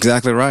 That's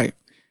exactly right.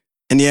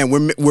 And yeah,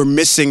 we're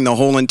missing the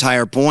whole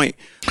entire point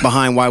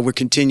behind why we're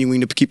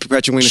continuing to keep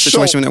perpetuating the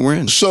situation that we're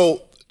in.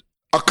 So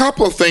a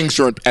couple of things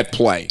are at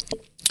play.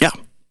 Yeah.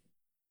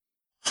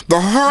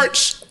 The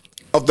hearts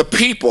of the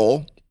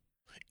people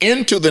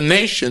into the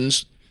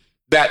nations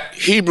that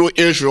Hebrew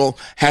Israel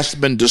has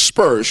been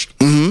dispersed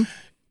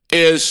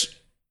is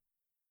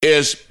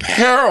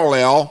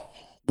parallel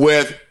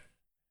with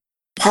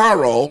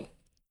Paro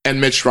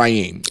and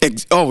Mitzrayim.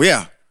 Oh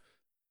yeah.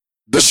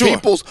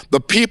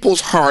 The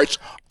people's hearts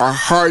are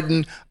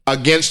hardened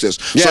against this.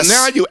 Yes. So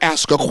now you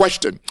ask a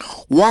question.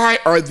 Why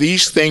are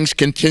these things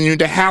continuing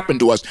to happen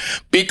to us?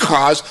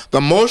 Because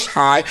the Most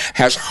High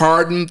has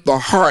hardened the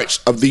hearts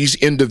of these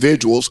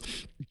individuals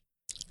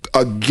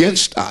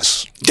against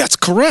us. That's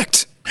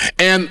correct.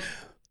 And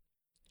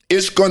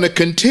it's going to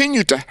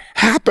continue to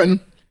happen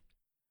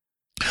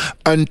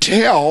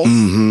until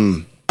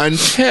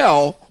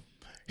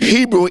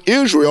Hebrew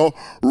Israel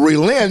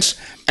relents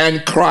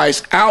and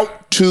cries out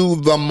to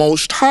the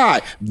Most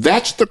High.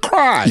 That's the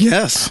cry.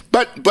 Yes.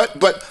 But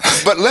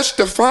let's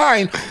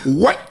define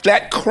what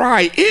that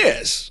cry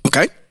is.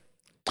 Okay.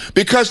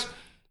 Because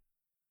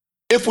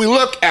if we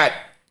look at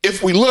the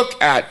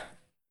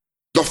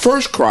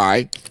first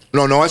cry,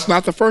 no, it's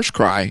not the first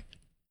cry.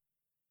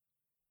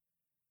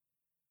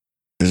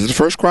 Is it the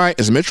first cry?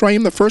 Is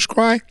Mitzrayim the first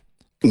cry?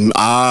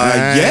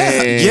 Yeah.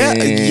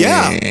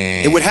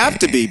 It would have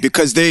to be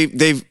because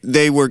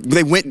they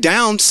went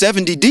down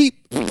 70 deep.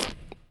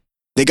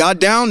 They got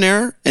down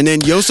there, and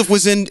then Joseph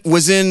was in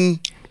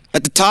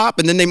at the top,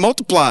 and then they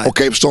multiplied.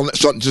 Okay, so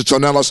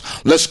now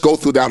let's go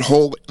through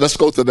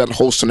that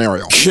whole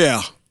scenario.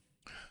 Yeah.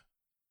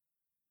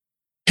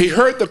 He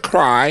heard the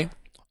cry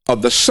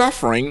of the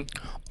suffering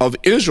of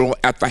Israel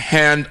at the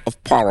hand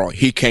of Paro.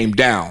 He came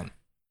down,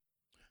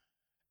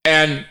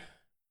 and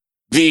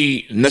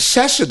the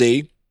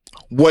necessity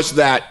was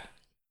that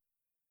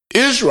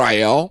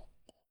Israel,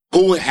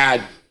 who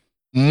had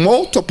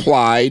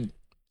multiplied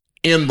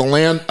in the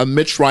land of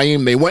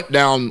Mitzrayim, they went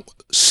down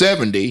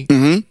 70.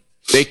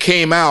 They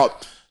came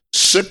out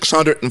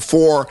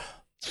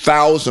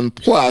 604,000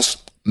 plus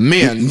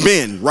men.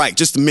 Men, right,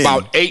 just men.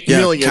 About 8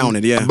 million.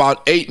 Counted, yeah.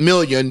 About 8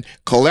 million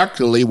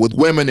collectively with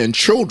women and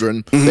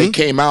children. They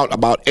came out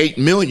about 8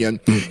 million.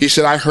 He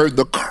said, I heard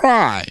the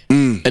cry.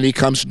 And he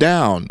comes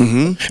down.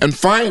 And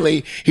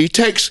finally, he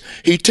takes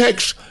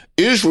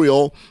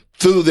Israel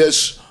through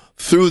this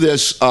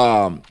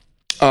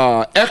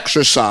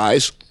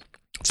exercise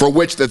for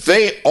which that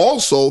they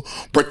also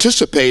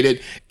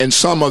participated in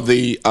some of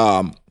the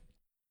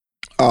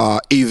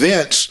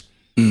events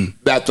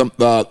that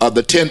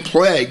the 10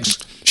 plagues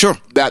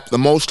that the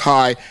Most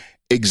High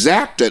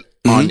exacted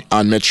on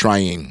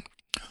Mitzrayim.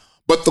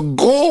 But the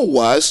goal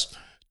was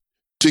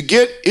to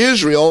get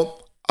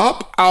Israel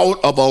up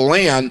out of a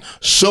land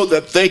so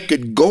that they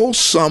could go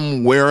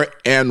somewhere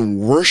and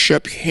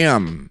worship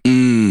him.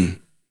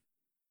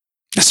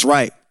 That's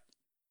right.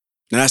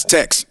 Now that's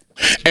text.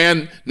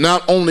 And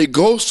not only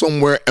go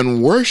somewhere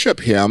and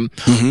worship him,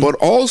 but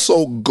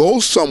also go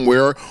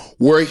somewhere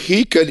where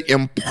he could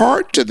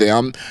impart to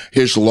them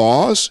his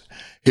laws,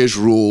 his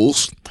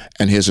rules,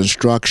 and his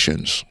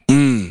instructions.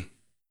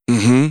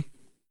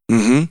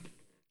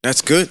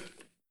 That's good.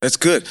 That's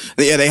good.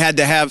 Yeah, they had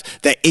to have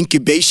that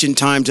incubation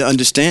time to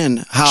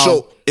understand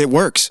how it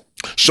works.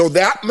 So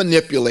that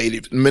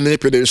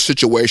manipulative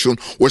situation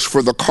was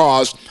for the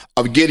cause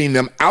of getting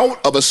them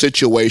out of a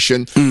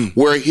situation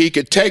where he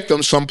could take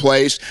them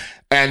someplace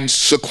and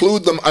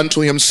seclude them unto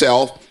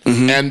himself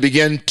and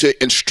begin to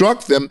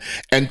instruct them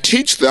and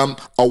teach them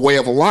a way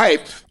of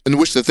life in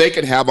which that they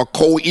could have a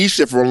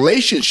cohesive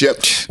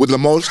relationship with the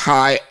Most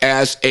High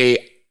as a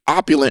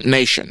opulent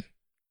nation.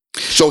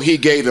 So he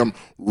gave them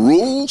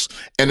rules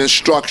and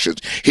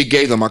instructions. He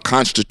gave them a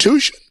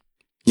constitution.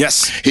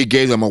 Yes. He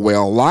gave them a way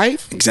of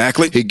life.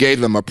 Exactly. He gave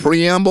them a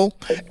preamble,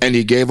 and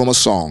he gave them a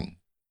song.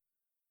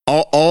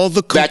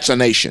 That's a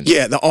nation.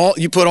 Yeah,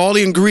 you put all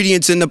the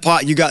ingredients in the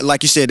pot. You got,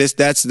 like you said,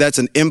 that's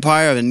an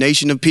empire, a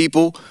nation of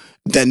people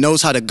that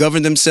knows how to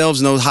govern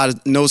themselves, knows how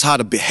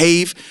to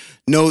behave,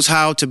 knows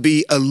how to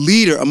be a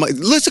leader.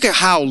 Let's look at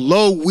how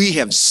low we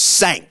have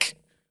sank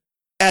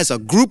as a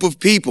group of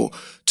people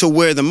to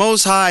where the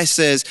Most High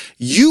says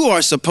you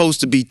are supposed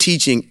to be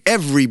teaching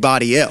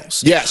everybody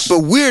else. Yes. But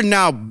we're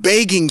now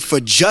begging for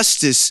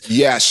justice.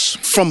 Yes.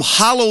 From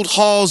hallowed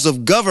halls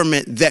of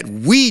government that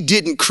we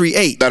didn't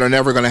create. That are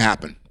never going to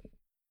happen.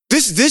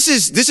 This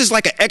is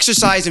like an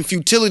exercise in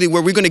futility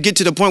where we're going to get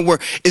to the point where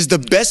is the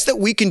best that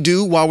we can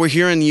do while we're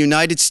here in the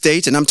United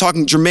States, and I'm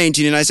talking germane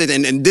to the United States,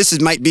 and this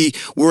might be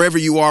wherever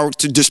you are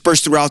to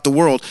disperse throughout the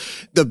world.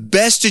 The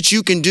best that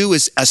you can do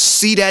is a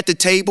seat at the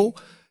table,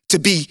 to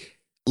be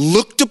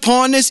looked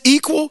upon as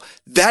equal.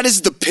 That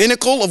is the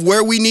pinnacle of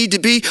where we need to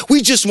be.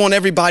 We just want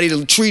everybody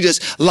to treat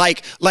us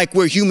like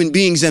we're human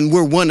beings and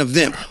we're one of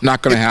them.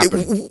 Not going to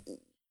happen.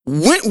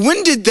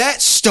 When did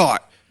that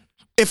start?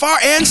 If our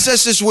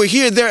ancestors were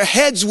here, their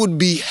heads would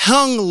be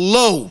hung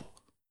low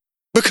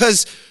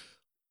because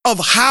of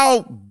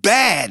how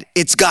bad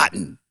it's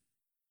gotten.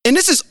 And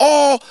this is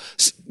all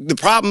the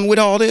problem with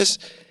all this.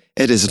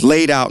 It is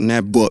laid out in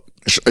that book.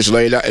 It's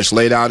laid out. It's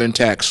laid out in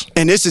text.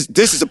 And this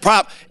is a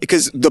problem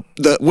because the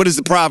what is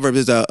the proverb?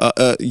 Is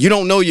you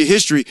don't know your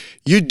history,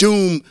 you're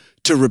doomed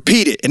to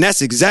repeat it. And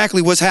that's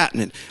exactly what's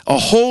happening. A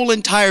whole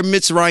entire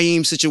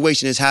Mitzrayim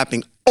situation is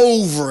happening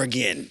over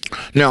again.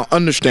 Now,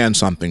 understand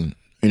something.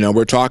 You know,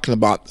 we're talking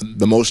about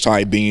the Most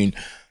High being,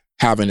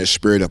 having a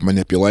spirit of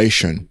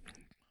manipulation.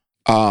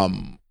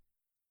 Our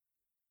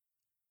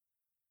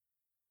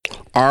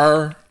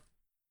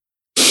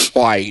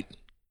plight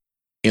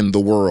in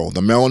the world,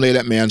 the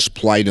melanated man's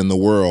plight in the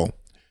world,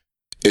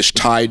 is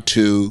tied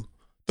to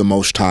the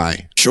Most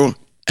High. Sure.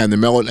 And the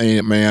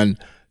melanated man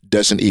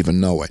doesn't even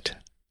know it.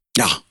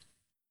 Yeah.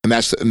 And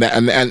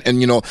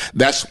and you know,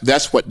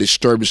 that's what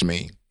disturbs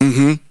me.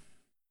 Mm-hmm.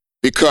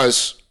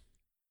 Because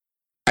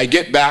I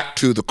get back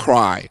to the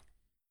cry.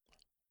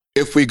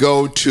 If we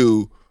go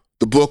to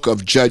the book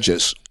of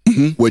Judges,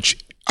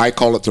 which I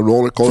call it the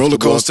roller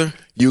coaster. Book,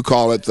 you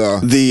call it the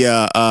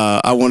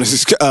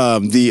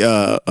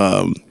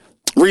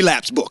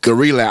relapse book. The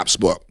relapse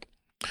book.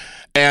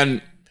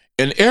 And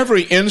in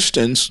every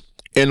instance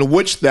in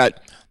which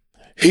that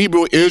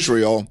Hebrew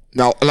Israel,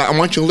 now I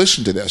want you to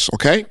listen to this,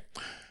 okay?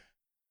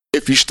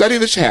 If you study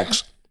the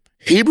text,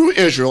 Hebrew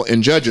Israel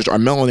and Judges are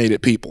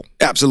melanated people.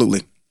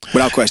 Absolutely.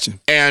 Without question.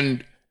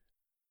 And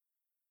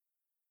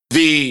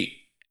the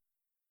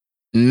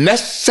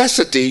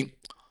necessity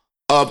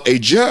of a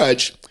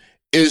judge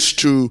is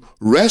to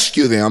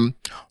rescue them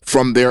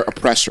from their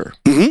oppressor.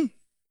 Mm-hmm.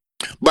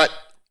 But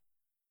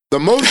the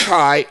Most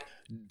High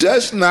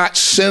does not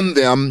send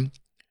them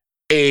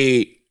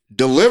a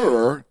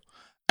deliverer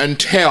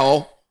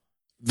until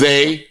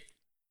they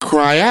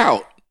cry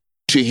out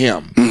to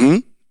him. Mm-hmm.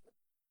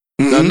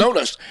 Mm-hmm. Now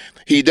notice,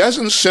 he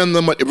doesn't send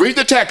them, read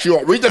the text, you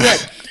all, read the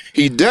text.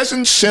 He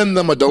doesn't send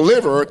them a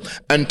deliverer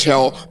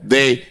until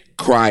they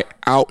cry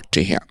out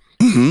to him.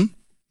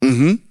 Mm-hmm.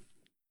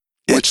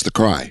 Mm-hmm. What's the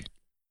cry?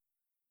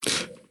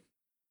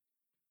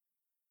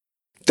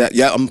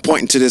 I'm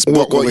pointing to this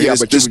book over here,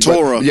 this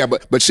Torah.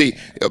 But see,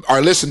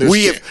 our listeners,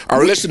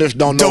 listeners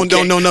don't know.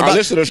 Our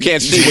listeners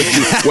can't see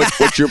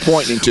what you're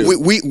pointing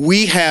to.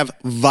 We have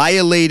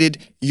violated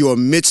your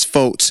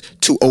mitzvot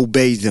to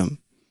obey them.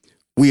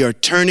 We are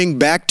turning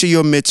back to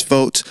your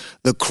mitzvot.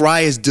 The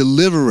cry is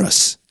deliver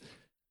us.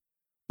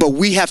 But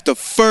we have to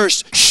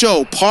first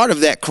show part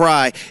of that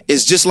cry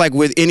is just like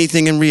with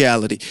anything in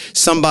reality.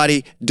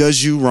 Somebody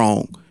does you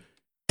wrong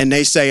and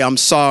they say, I'm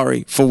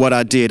sorry for what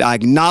I did. I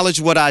acknowledge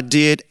what I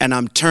did and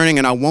I'm turning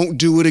and I won't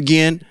do it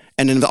again.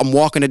 And then I'm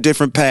walking a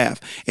different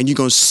path. And you're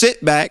going to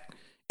sit back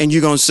and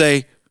you're going to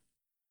say,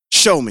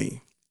 show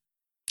me.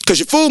 Because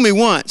you fooled me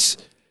once.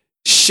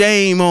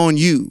 Shame on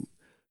you.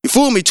 You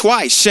fooled me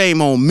twice. Shame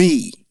on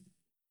me.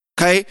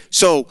 Okay?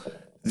 So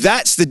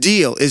that's the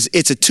deal.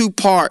 It's a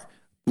two-part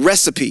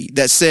recipe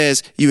that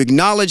says you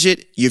acknowledge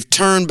it, you've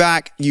turned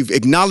back, you've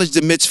acknowledged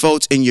the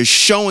mitzvot, and you're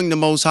showing the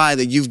Most High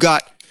that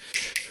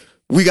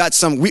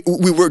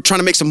we were trying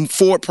to make some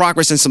forward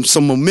progress and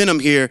some momentum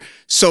here.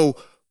 So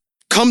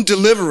come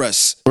deliver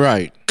us.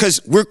 Right.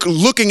 Because we're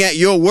looking at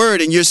your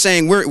word and you're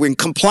saying we're in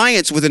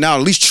compliance with it now,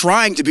 at least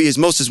trying to be as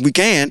most as we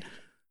can.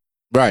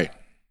 Right.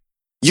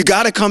 You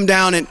got to come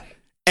down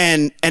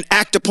and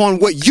act upon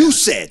what you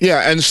said.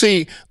 Yeah, and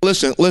see,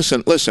 listen.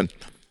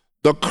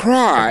 The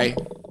cry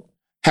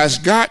has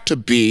got to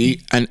be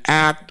an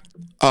act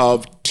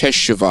of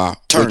teshuvah,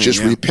 which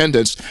is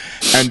repentance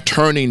and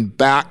turning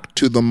back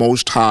to the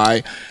Most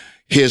High,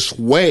 his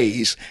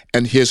ways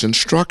and his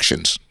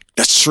instructions.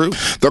 That's true.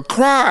 The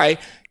cry,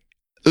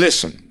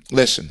 listen.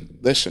 Please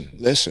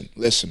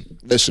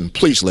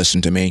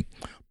listen to me.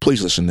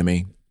 Please listen to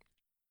me.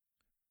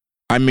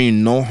 I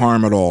mean no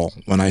harm at all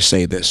when I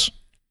say this.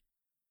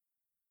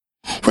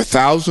 For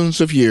thousands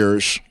of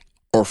years,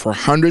 or for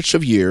hundreds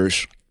of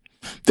years,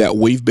 that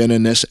we've been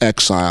in this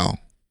exile,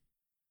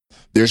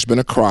 there's been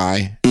a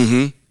cry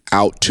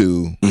out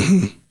to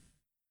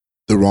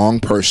the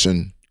wrong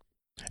person,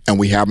 and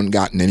we haven't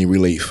gotten any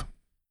relief.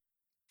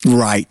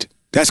 Right.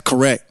 That's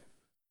correct.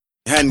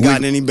 Hadn't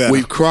gotten any better.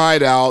 We've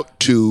cried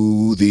out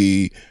to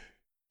the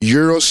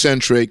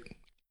Eurocentric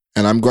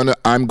and I'm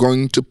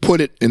going to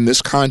put it in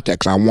this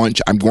context. I'm going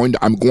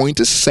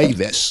to say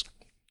this.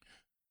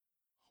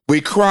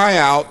 We cry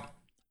out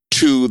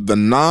to the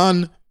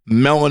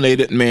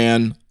non-melanated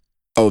man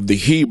of the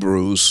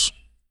Hebrews,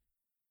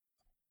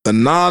 the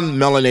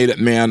non-melanated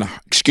man,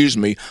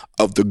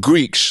 of the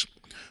Greeks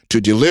to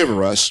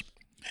deliver us,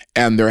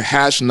 and there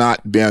has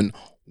not been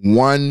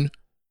one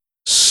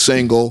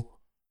single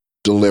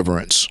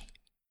deliverance.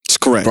 It's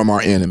correct. From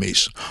our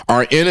enemies.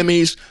 Our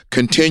enemies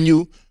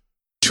continue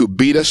to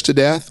beat us to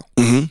death,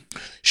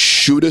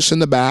 shoot us in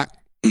the back,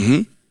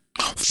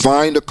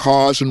 find a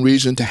cause and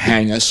reason to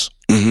hang us.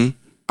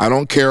 I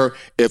don't care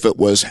if it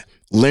was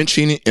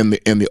lynching in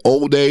the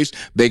old days.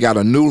 They got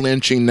a new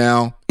lynching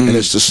now, and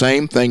it's the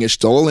same thing. It's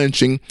still a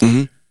lynching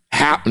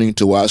happening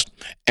to us,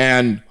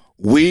 and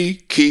we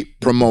keep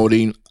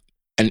promoting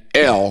an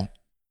L,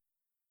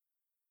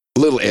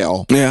 little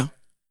L. Yeah,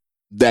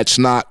 that's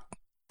not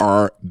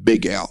our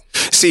big L.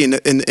 See, and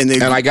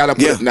I gotta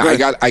put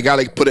I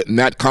gotta put it in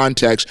that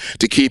context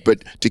to keep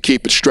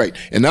it straight.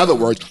 In other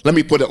words, let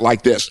me put it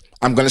like this.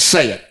 I'm going to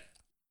say it.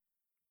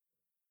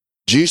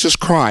 Jesus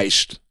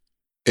Christ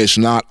is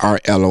not our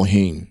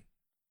Elohim.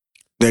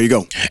 There you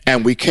go.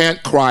 And we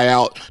can't cry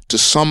out to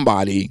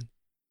somebody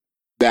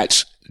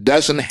that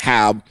doesn't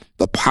have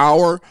the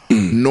power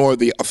nor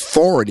the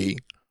authority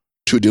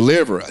to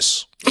deliver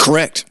us.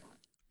 Correct.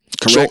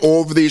 So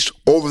over these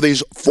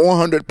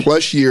 400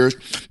 plus years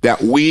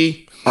that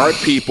our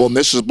people, and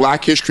this is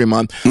Black History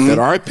Month, that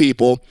our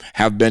people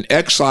have been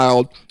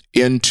exiled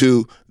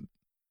into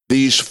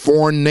these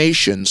foreign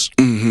nations,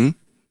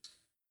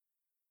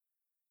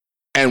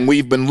 and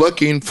we've been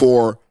looking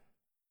for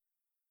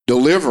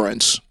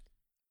deliverance,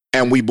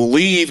 and we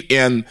believe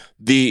in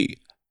the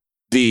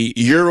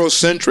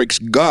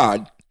Eurocentric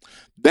God.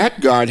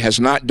 That God has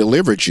not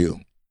delivered you.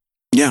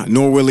 Yeah,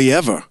 nor will he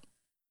ever.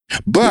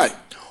 But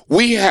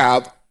we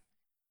have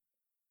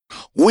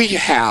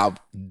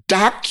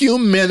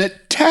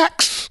documented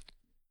texts.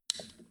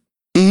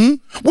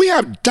 We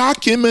have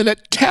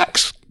documented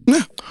texts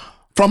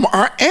from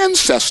our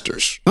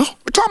ancestors. Oh.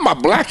 We're talking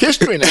about Black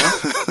history now.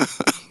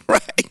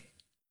 Right.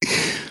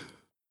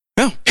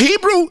 Yeah.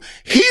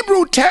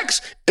 Hebrew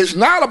text is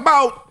not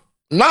about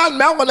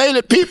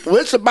non-melanated people.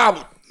 It's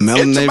about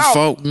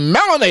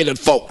melanated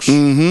folks.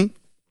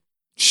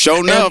 Sure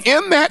enough.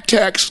 And in that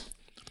text,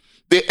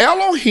 the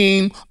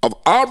Elohim of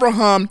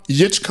Abraham,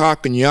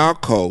 Yitzchak, and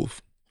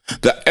Yaakov,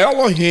 the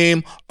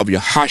Elohim of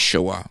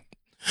Yahashua,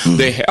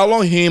 the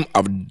Elohim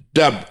of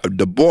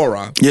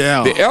Deborah,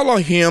 the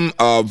Elohim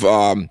of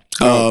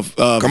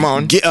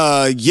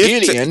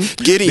Gideon,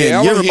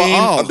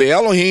 the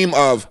Elohim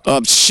of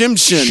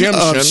Shimshon,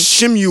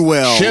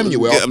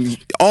 Shemuel,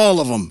 all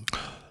of them.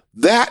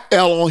 That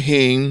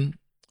Elohim,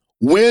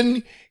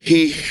 when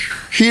he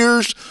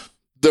hears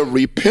the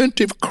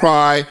repentive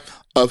cry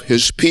of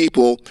his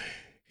people,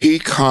 he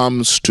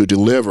comes to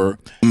deliver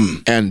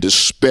and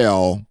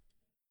dispel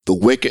the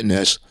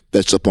wickedness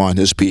that's upon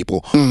his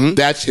people.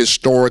 That's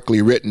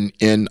historically written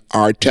in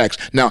our text.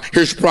 Now,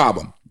 here's the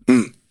problem.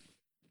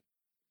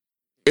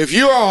 If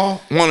you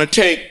all want to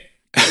take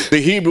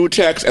the Hebrew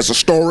text as a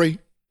story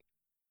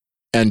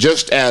and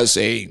just as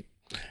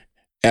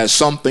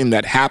something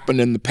that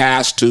happened in the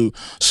past to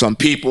some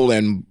people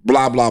and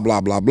blah, blah, blah,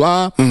 blah,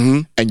 blah,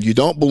 and you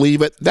don't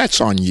believe it, that's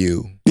on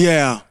you.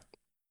 Yeah.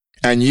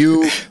 And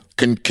you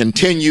can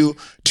continue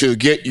to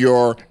get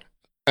your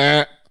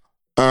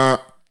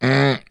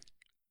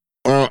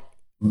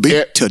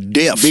beat to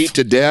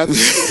death.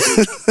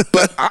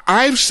 But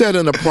I've said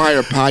in a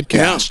prior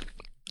podcast,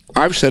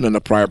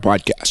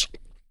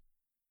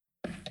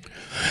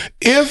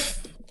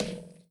 if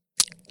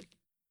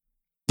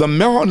the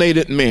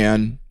melanated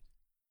man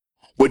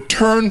would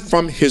turn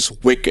from his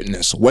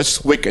wickedness,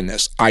 what's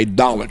wickedness?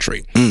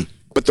 Idolatry.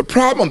 But the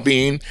problem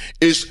being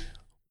is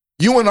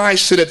you and I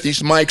sit at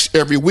these mics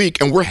every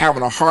week and we're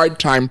having a hard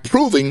time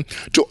proving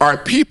to our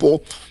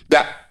people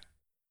that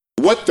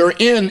what they're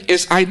in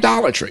is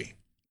idolatry.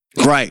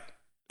 Right.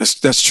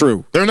 That's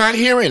true. They're not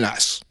hearing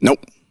us.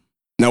 Nope.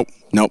 Not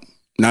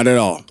at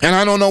all. And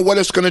I don't know what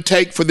it's going to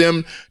take for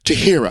them to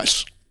hear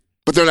us,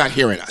 but they're not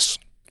hearing us.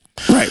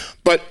 Right.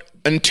 But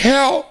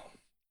until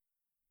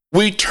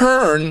we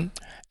turn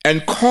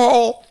and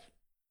call,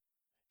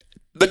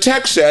 the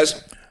text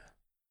says,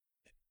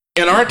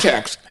 in our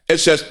text, it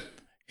says,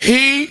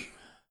 he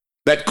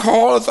that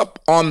calleth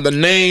upon the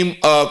name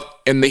of,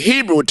 in the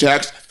Hebrew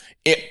text,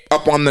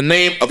 upon the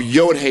name of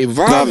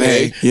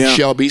Yod-Heh-Vav-Heh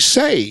shall be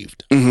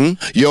saved.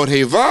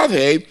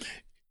 Yod-Heh-Vav-Heh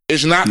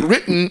is not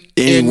written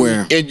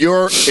anywhere in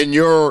your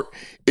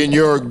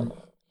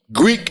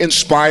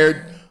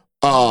Greek-inspired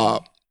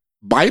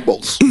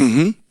Bibles.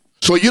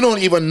 So you don't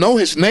even know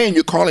his name.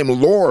 You call him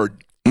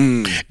Lord.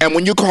 And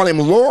when you call him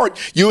Lord,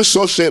 you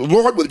associate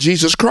Lord with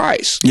Jesus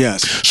Christ.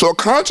 Yes. So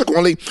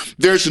consequently,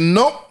 there's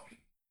no...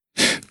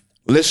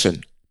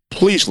 Listen,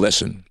 please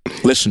listen.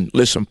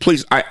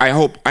 Please, I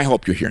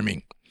hope you hear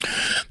me.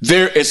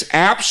 There is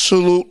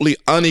absolutely,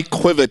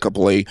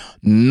 unequivocally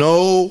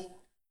no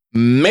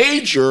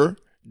major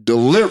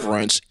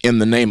deliverance in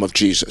the name of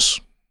Jesus.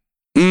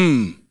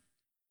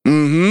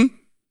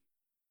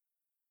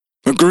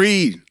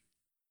 Agreed.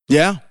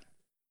 Yeah.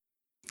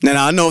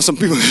 Now, I know some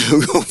people who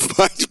will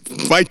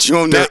fight you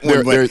on that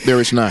one. But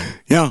There is none.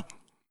 yeah.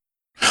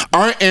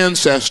 Our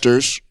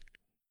ancestors,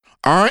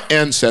 our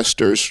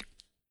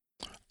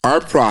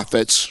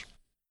prophets,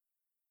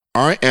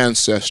 our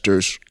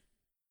ancestors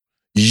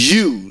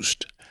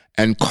used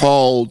and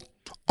called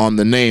on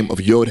the name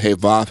of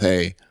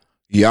Yod-Heh-Vav-Heh,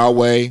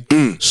 Yahweh.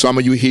 Some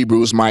of you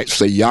Hebrews might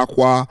say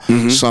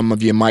Yahweh. Some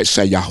of you might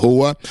say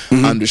Yahuwah.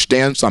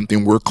 Understand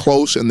something. We're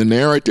close in the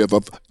narrative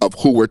of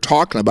who we're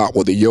talking about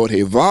with the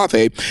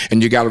Yod-Heh-Vav-Heh.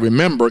 And you got to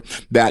remember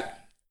that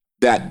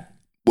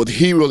with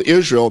Hebrew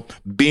Israel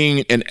being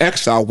in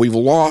exile, we've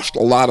lost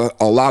a lot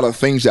of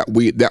things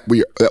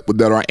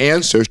that our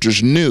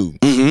ancestors knew.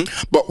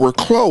 But we're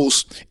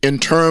close in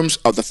terms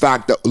of the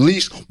fact that at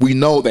least we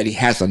know that he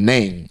has a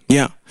name.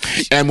 Yeah.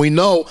 And we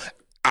know,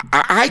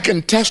 I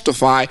can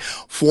testify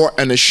for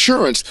an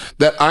assurance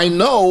that I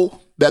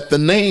know that the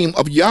name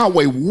of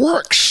Yahweh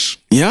works.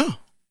 Yeah.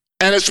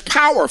 And it's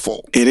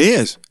powerful. It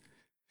is.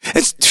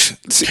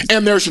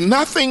 And there's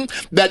nothing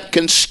that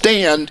can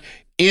stand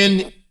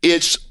in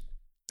its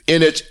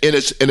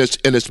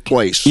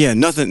place. Yeah,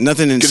 nothing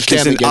in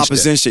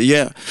opposition.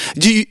 Yeah.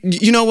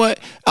 You know what?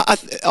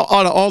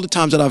 All the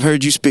times that I've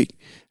heard you speak,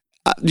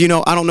 I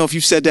don't know if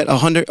you've said that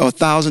 100 or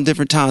 1,000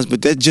 different times,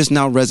 but that just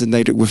now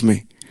resonated with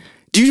me.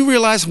 Do you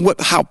realize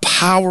how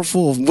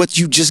powerful of what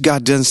you just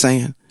got done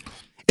saying?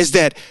 Is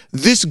that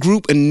this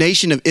group and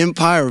nation of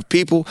empire of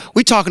people,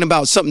 we're talking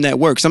about something that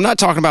works. I'm not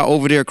talking about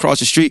over there across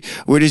the street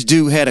where this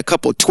dude had a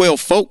couple of 12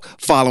 folk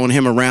following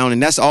him around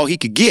and that's all he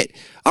could get.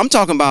 I'm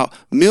talking about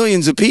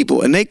millions of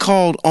people and they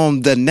called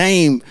on the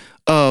name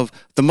of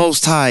the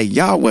Most High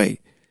Yahweh.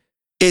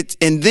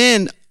 And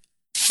then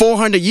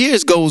 400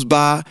 years goes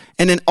by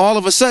and then all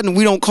of a sudden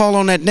we don't call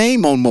on that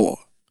name no more.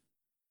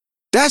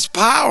 That's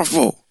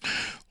powerful.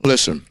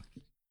 Listen.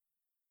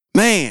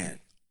 Man.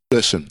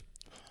 Listen.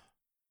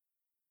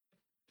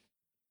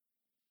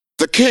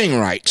 The king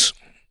writes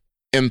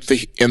in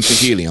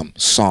Tehillim,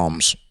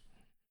 Psalms,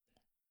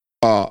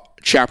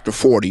 chapter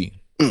 40,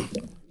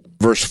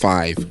 verse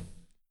 5.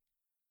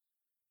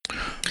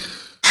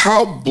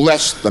 How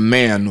blessed the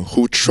man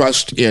who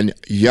trusts in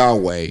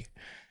Yahweh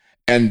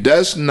and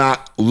does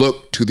not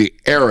look to the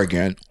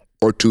arrogant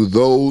or to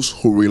those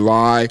who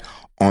rely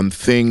on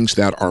things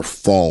that are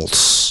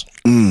false.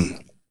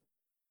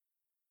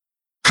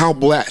 How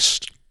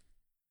blessed.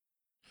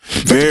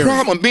 But the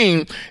problem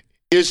being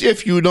is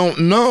if you don't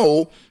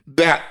know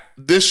that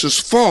this is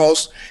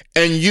false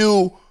and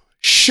you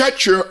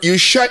shut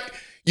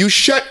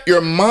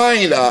your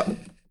mind up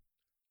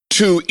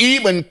to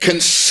even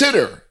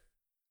consider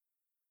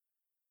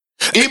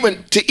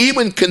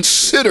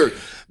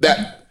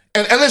that.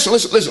 And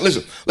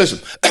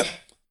listen.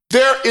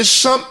 There is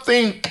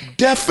something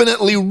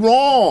definitely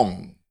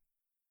wrong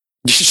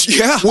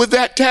with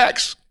that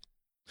text.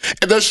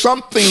 And there's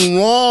something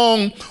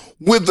wrong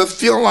with the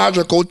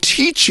theological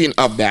teaching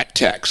of that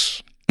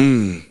text.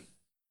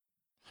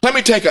 Let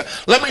me take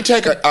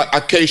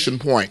a case in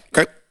point.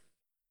 Okay.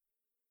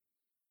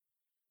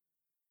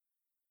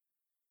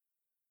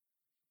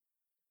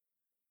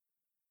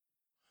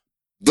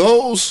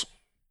 Those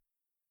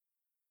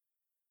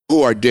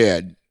who are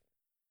dead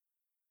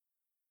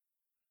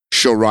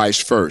shall rise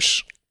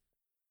first.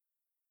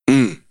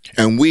 And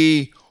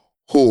we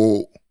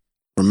who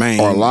are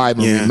alive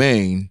and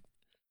remain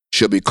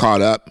shall be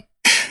caught up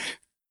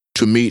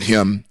to meet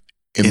him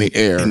in the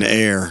air. In the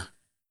air.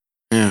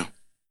 Yeah.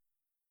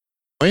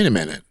 Wait a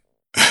minute.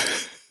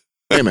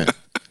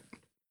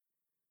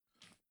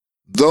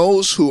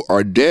 Those who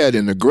are dead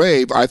in the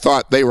grave, I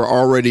thought they were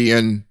already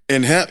in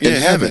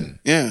heaven.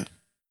 Yeah.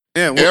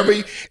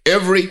 Every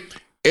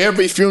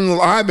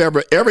funeral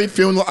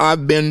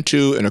I've been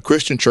to in a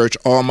Christian church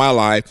all my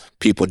life,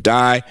 people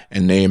die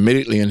and they're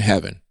immediately in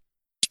heaven.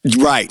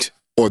 Right.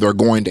 Or they're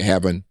going to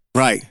heaven.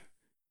 Right.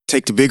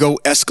 Take the big old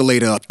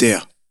escalator up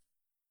there.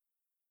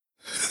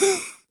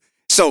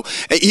 So,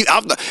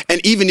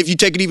 and even if you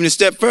take it even a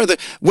step further,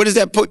 what is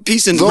that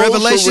piece in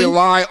Revelation? Those who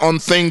rely on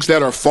things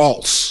that are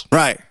false.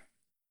 Right.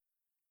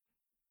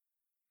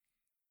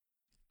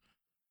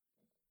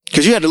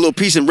 Because you had a little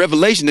piece in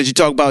Revelation that you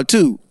talk about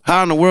too.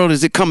 How in the world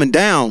is it coming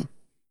down?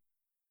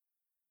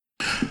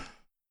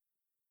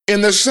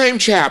 In the same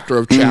chapter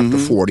of chapter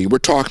 40, we're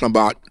talking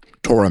about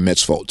Torah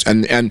mitzvot.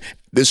 And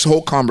this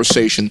whole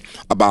conversation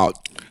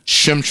about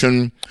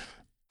Shimshon,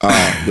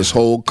 this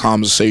whole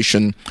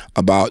conversation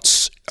about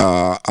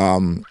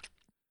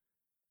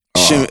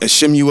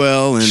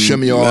Shemuel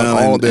and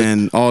all of it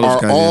and all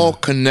are all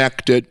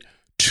connected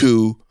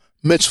to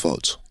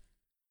mitzvot.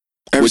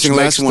 Which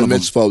makes the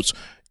mitzvot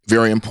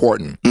very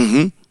important.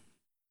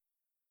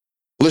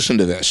 Listen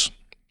to this.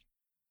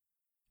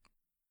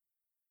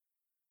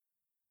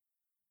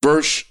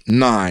 Verse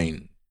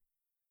 9,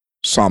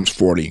 Psalms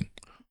 40.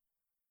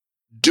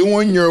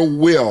 Doing your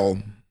will,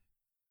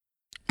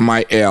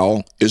 my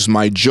El, is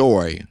my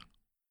joy.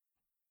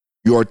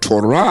 Your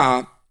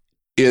Torah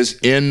is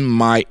in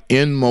my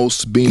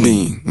inmost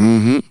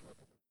being.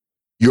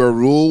 Your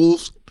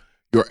rules,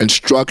 your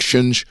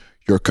instructions,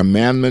 your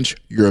commandments,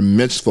 your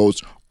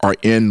mitzvot are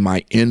in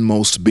my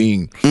inmost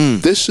being.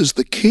 This is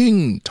the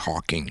king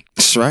talking.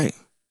 That's right.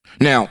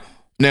 Now,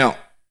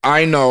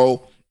 I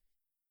know,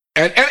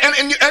 and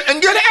you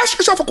got to ask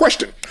yourself a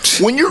question.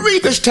 When you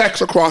read this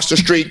text across the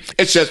street,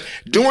 it says,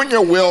 doing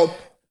your will,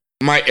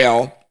 my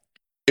El,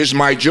 is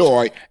my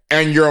joy,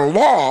 and your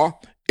law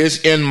is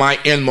in my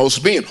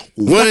inmost being.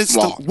 What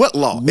law? What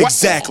law? What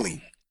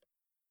exactly.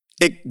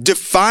 Law?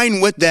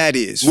 Define what that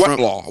is. What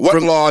law?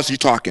 What law is he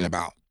talking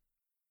about?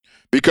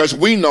 Because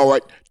we know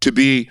it to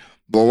be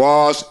the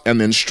laws and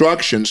the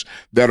instructions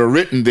that are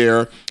written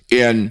there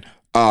in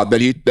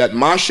that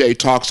Moshe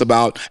talks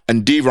about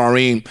in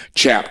Devarim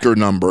chapter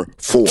number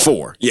 4.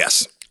 4,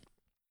 yes.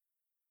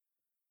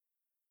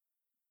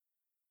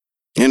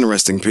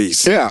 Interesting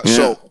piece. Yeah.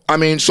 So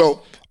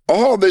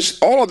all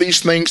of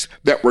these things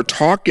that we're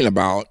talking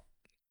about,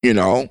 he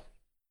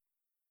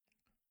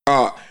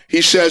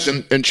says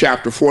in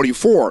chapter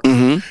 44,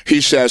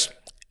 he says,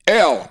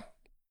 El,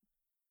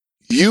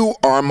 you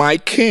are my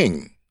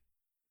king.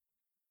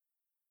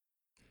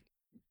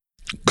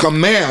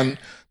 Command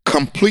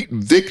complete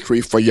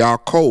victory for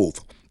Yaakov.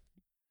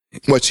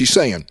 What's he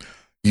saying?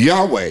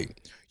 Yahweh,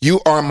 you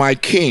are my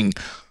king.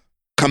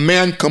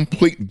 Command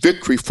complete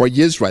victory for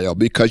Israel,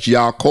 because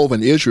Yaakov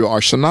and Israel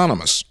are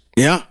synonymous.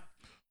 Yeah.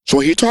 So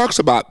he talks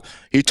about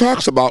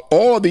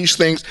all of these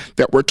things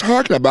that we're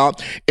talking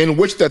about, in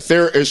which that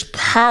there is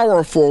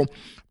powerful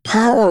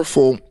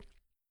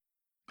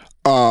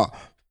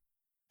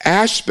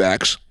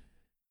aspects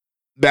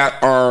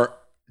that are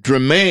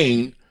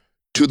germane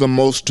to the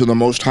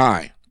Most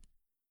High.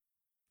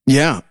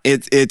 Yeah,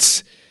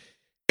 it's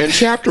in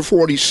chapter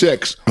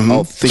 46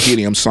 of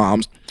Tehillim,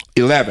 Psalms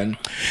 11.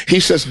 He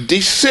says,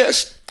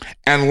 "Desist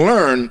and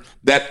learn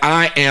that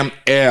I am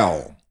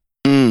El,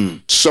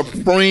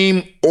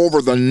 supreme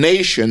over the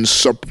nations,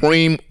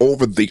 supreme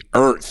over the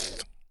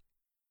earth."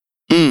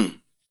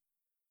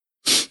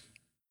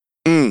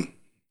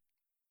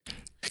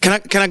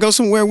 Can I go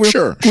somewhere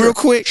real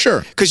quick?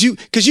 Sure.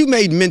 Because you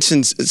made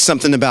mention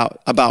something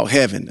about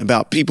heaven,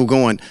 about people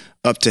going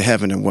up to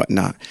heaven and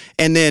whatnot.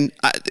 And then,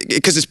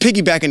 because it's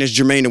piggybacking, as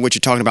germane to what you're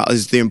talking about,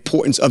 is the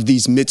importance of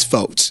these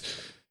mitzvot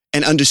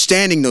and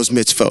understanding those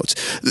mitzvot.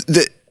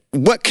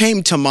 What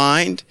came to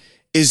mind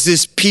is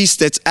this piece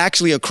that's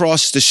actually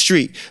across the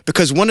street.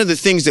 Because one of the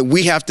things that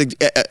we have to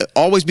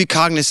always be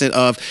cognizant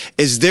of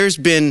is there's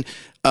been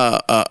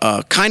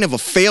kind of a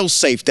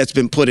fail-safe that's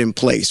been put in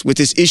place with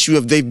this issue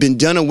of they've been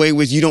done away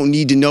with. You don't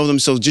need to know them,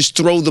 so just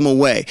throw them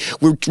away.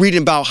 We're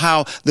reading about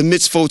how the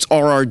mitzvot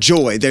are our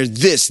joy. They're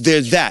this,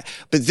 they're that.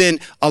 But then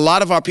a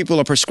lot of our people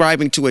are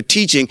prescribing to a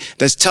teaching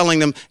that's telling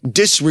them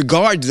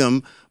disregard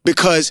them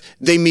because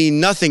they mean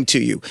nothing to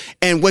you.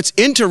 And what's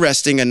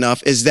interesting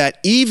enough is that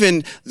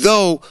even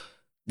though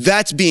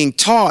that's being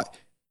taught,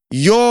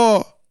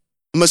 your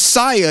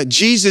Messiah,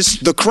 Jesus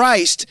the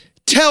Christ,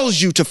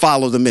 tells you to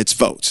follow the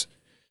mitzvot.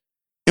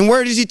 And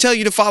where does he tell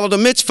you to follow the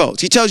mitzvot?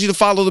 He tells you to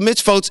follow the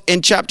mitzvot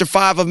in chapter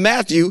 5 of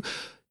Matthew,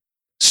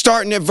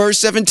 starting at verse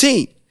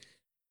 17.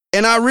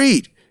 And I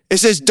read, it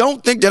says,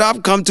 "Don't think that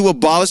I've come to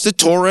abolish the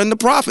Torah and the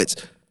prophets.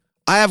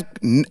 I have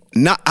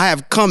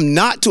come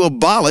not to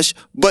abolish,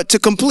 but to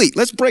complete."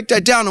 Let's break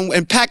that down and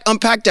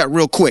unpack that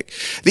real quick.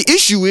 The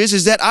issue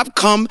is that I've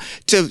come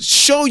to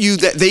show you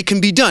that they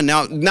can be done.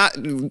 Now, not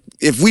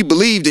if we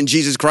believed in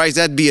Jesus Christ,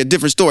 that'd be a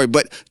different story.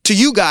 But to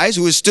you guys,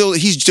 who is still,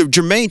 he's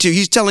germane to,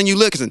 he's telling you,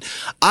 listen,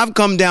 I've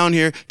come down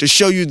here to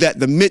show you that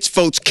the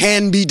mitzvot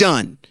can be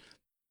done,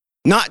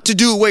 not to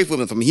do away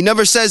with them. He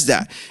never says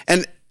that.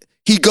 And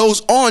he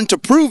goes on to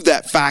prove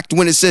that fact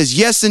when it says,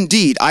 "Yes,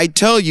 indeed, I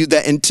tell you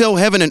that until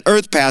heaven and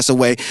earth pass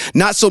away,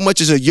 not so much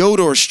as a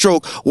iota or a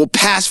stroke will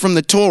pass from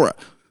the Torah.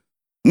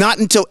 Not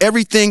until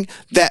everything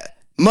that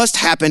must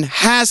happen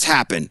has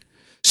happened.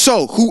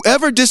 So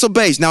whoever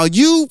disobeys," now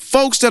you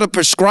folks that are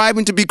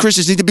prescribing to be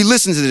Christians need to be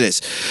listening to this.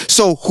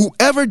 "So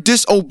whoever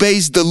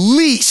disobeys the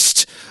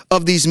least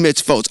of these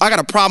mitzvot." I got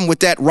a problem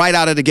with that right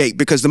out of the gate,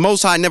 because the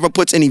Most High never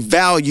puts any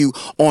value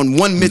on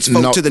one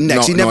mitzvot to the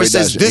next. He never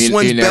says this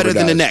one's better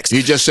than the next.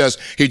 He just says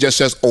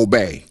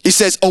obey. He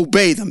says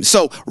obey them.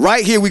 So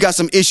right here we got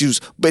some issues,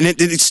 but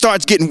it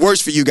starts getting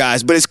worse for you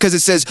guys. But it's because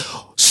it says,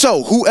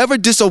 "So whoever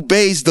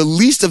disobeys the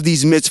least of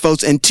these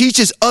mitzvot and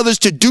teaches others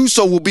to do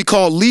so will be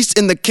called least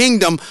in the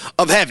kingdom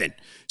of heaven."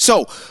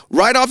 So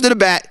right off the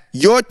bat,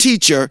 your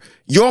teacher,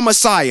 your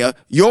Messiah,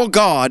 your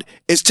God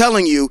is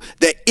telling you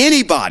that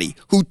anybody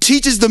who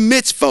teaches the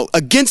mitzvot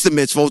against the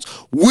mitzvot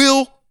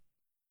will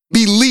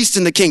be least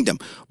in the kingdom.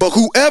 But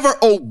whoever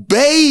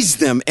obeys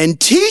them and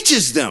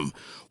teaches them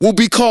will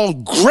be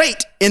called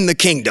great in the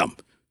kingdom.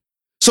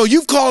 So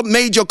you've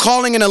made your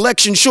calling and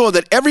election sure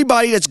that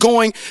everybody that's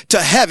going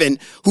to heaven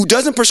who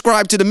doesn't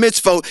prescribe to the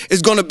mitzvot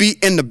is going to be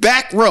in the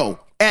back row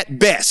at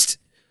best.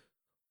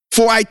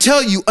 "For I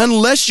tell you,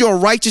 unless your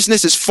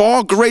righteousness is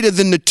far greater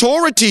than the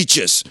Torah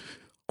teaches,"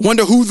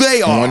 wonder who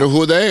they are.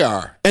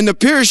 "And the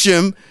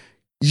Pirushim,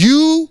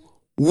 you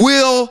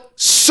will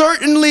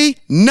certainly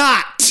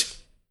not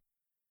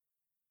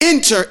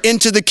enter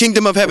into the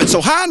kingdom of heaven."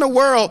 So how in the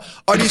world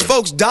are these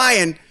folks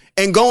dying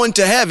and going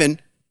to heaven,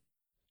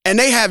 and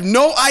they have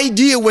no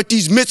idea what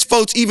these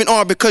mitzvot even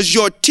are, because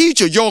your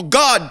teacher, your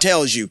God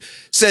tells you,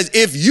 says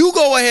if you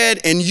go ahead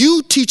and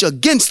you teach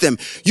against them,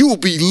 you will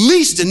be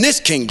least in this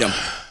kingdom.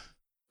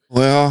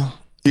 Well,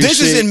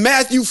 this is in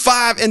Matthew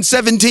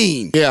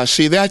 5:17. Yeah,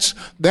 see, that's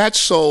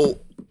so,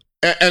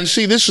 and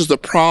see, this is the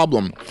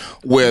problem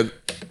with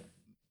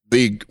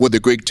the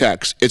Greek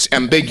text. It's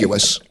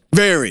ambiguous.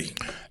 Very.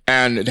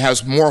 And it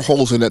has more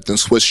holes in it than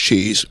Swiss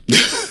cheese.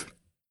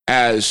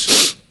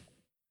 As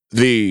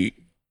the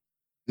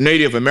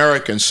Native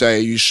Americans say,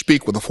 you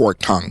speak with a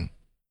forked tongue.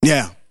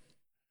 Yeah.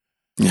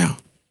 Yeah.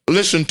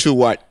 Listen to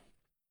what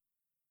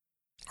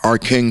our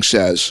King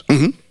says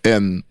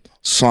in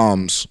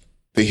Psalms,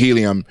 the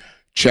Helium,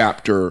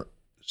 chapter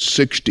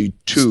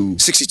 62.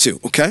 62,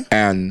 okay.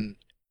 And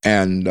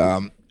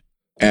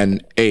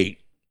 8.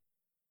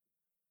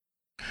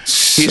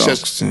 He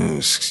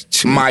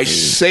says, my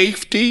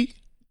safety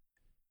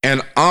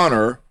and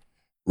honor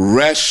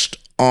rest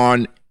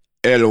on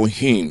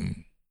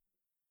Elohim.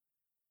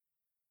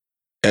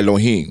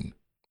 Elohim.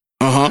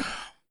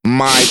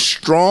 My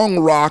strong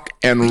rock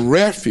and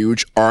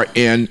refuge are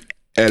in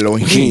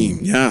Elohim.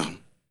 Yeah.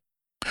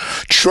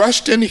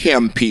 Trust in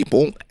him,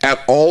 people,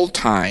 at all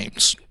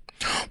times.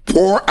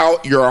 Pour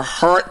out your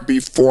heart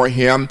before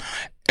him.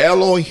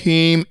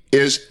 Elohim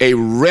is a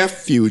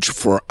refuge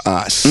for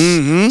us.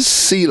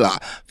 Selah.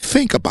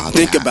 Think about that.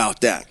 Think about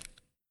that.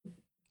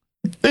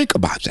 Think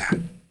about that.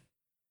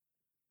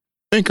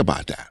 Think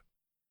about that.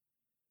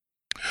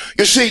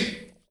 You see,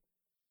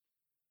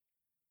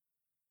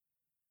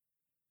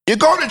 you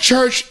go to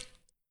church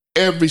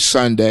every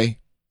Sunday.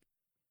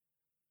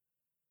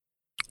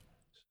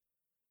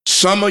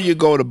 Some of you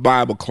go to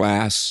Bible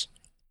class.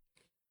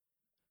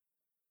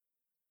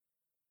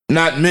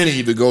 Not many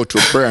of you go to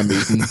a prayer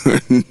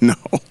meeting. No.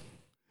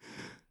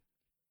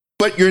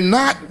 But you're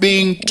not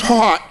being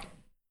taught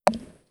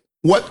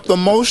what the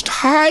Most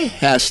High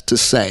has to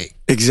say.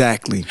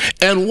 Exactly.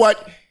 And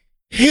what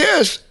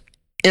his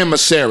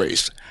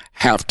emissaries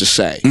have to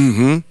say.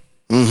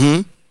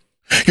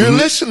 You're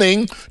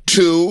listening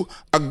to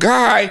a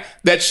guy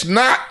that's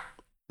not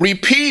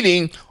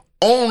repeating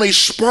only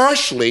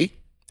sparsely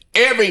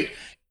every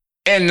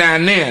and now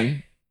and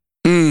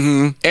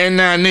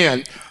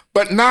then,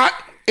 but not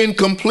in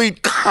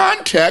complete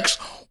context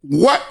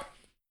what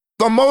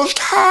the Most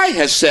High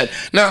has said.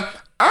 Now,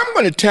 I'm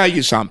going to tell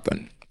you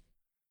something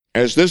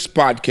as this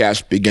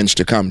podcast begins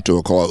to come to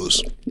a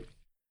close.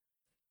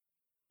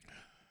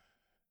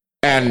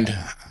 And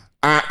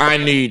I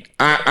need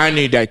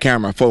that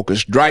camera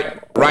focused right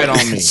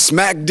on me.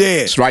 Smack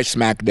dead. It's right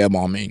smack dab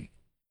on me.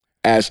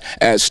 As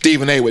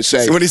Stephen A would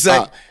say. What'd he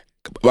say?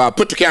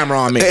 Put the camera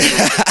on me.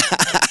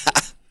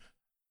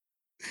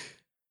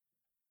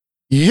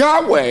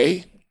 Yahweh,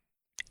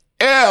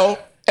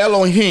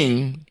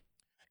 Elohim,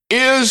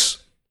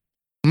 is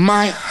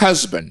my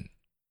husband.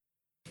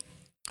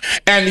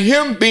 And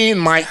him being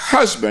my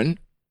husband,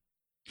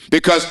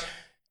 because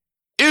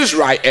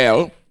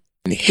Israel,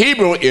 in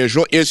Hebrew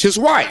Israel, is his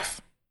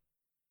wife.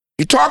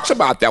 He talks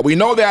about that. We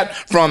know that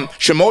from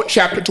Shemot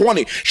chapter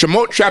 20.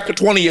 Shemot chapter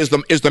 20 is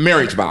the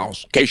marriage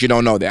vows, in case you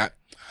don't know that.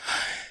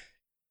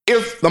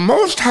 If the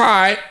Most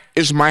High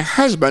is my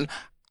husband,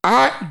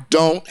 I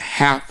don't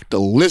have to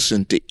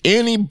listen to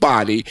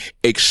anybody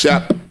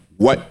except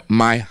what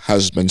my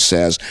husband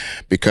says,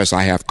 because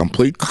I have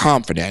complete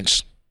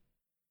confidence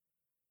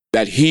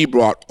that he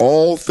brought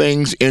all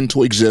things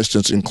into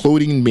existence,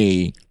 including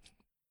me,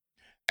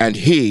 and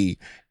he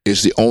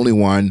is the only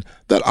one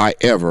that I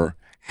ever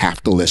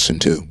have to listen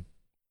to.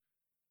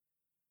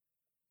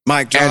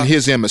 Mike John. And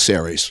his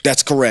emissaries.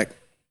 That's correct.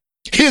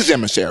 His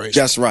emissaries.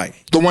 That's right.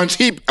 The ones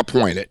he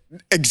appointed.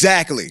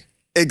 Exactly.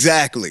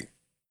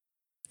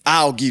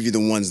 I'll give you the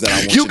ones that I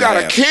want you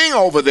got a king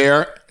over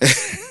there.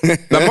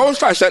 The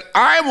Most High said,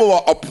 I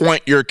will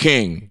appoint your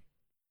king.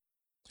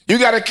 You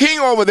got a king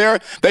over there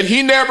that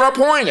he never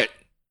appointed.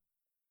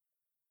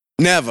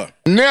 Never.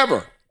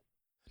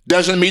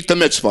 Doesn't meet the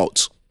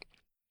mitzvot.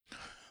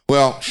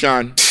 Well,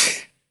 Sean,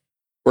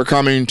 we're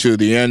coming to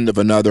the end of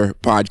another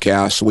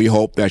podcast. We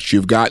hope that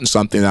you've gotten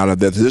something out of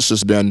this. This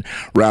has been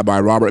Rabbi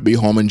Robert B.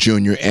 Holman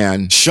Jr.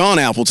 and Sean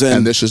Appleton.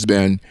 And this has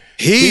been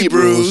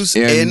Hebrews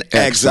in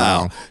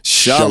Exile.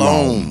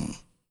 Shalom.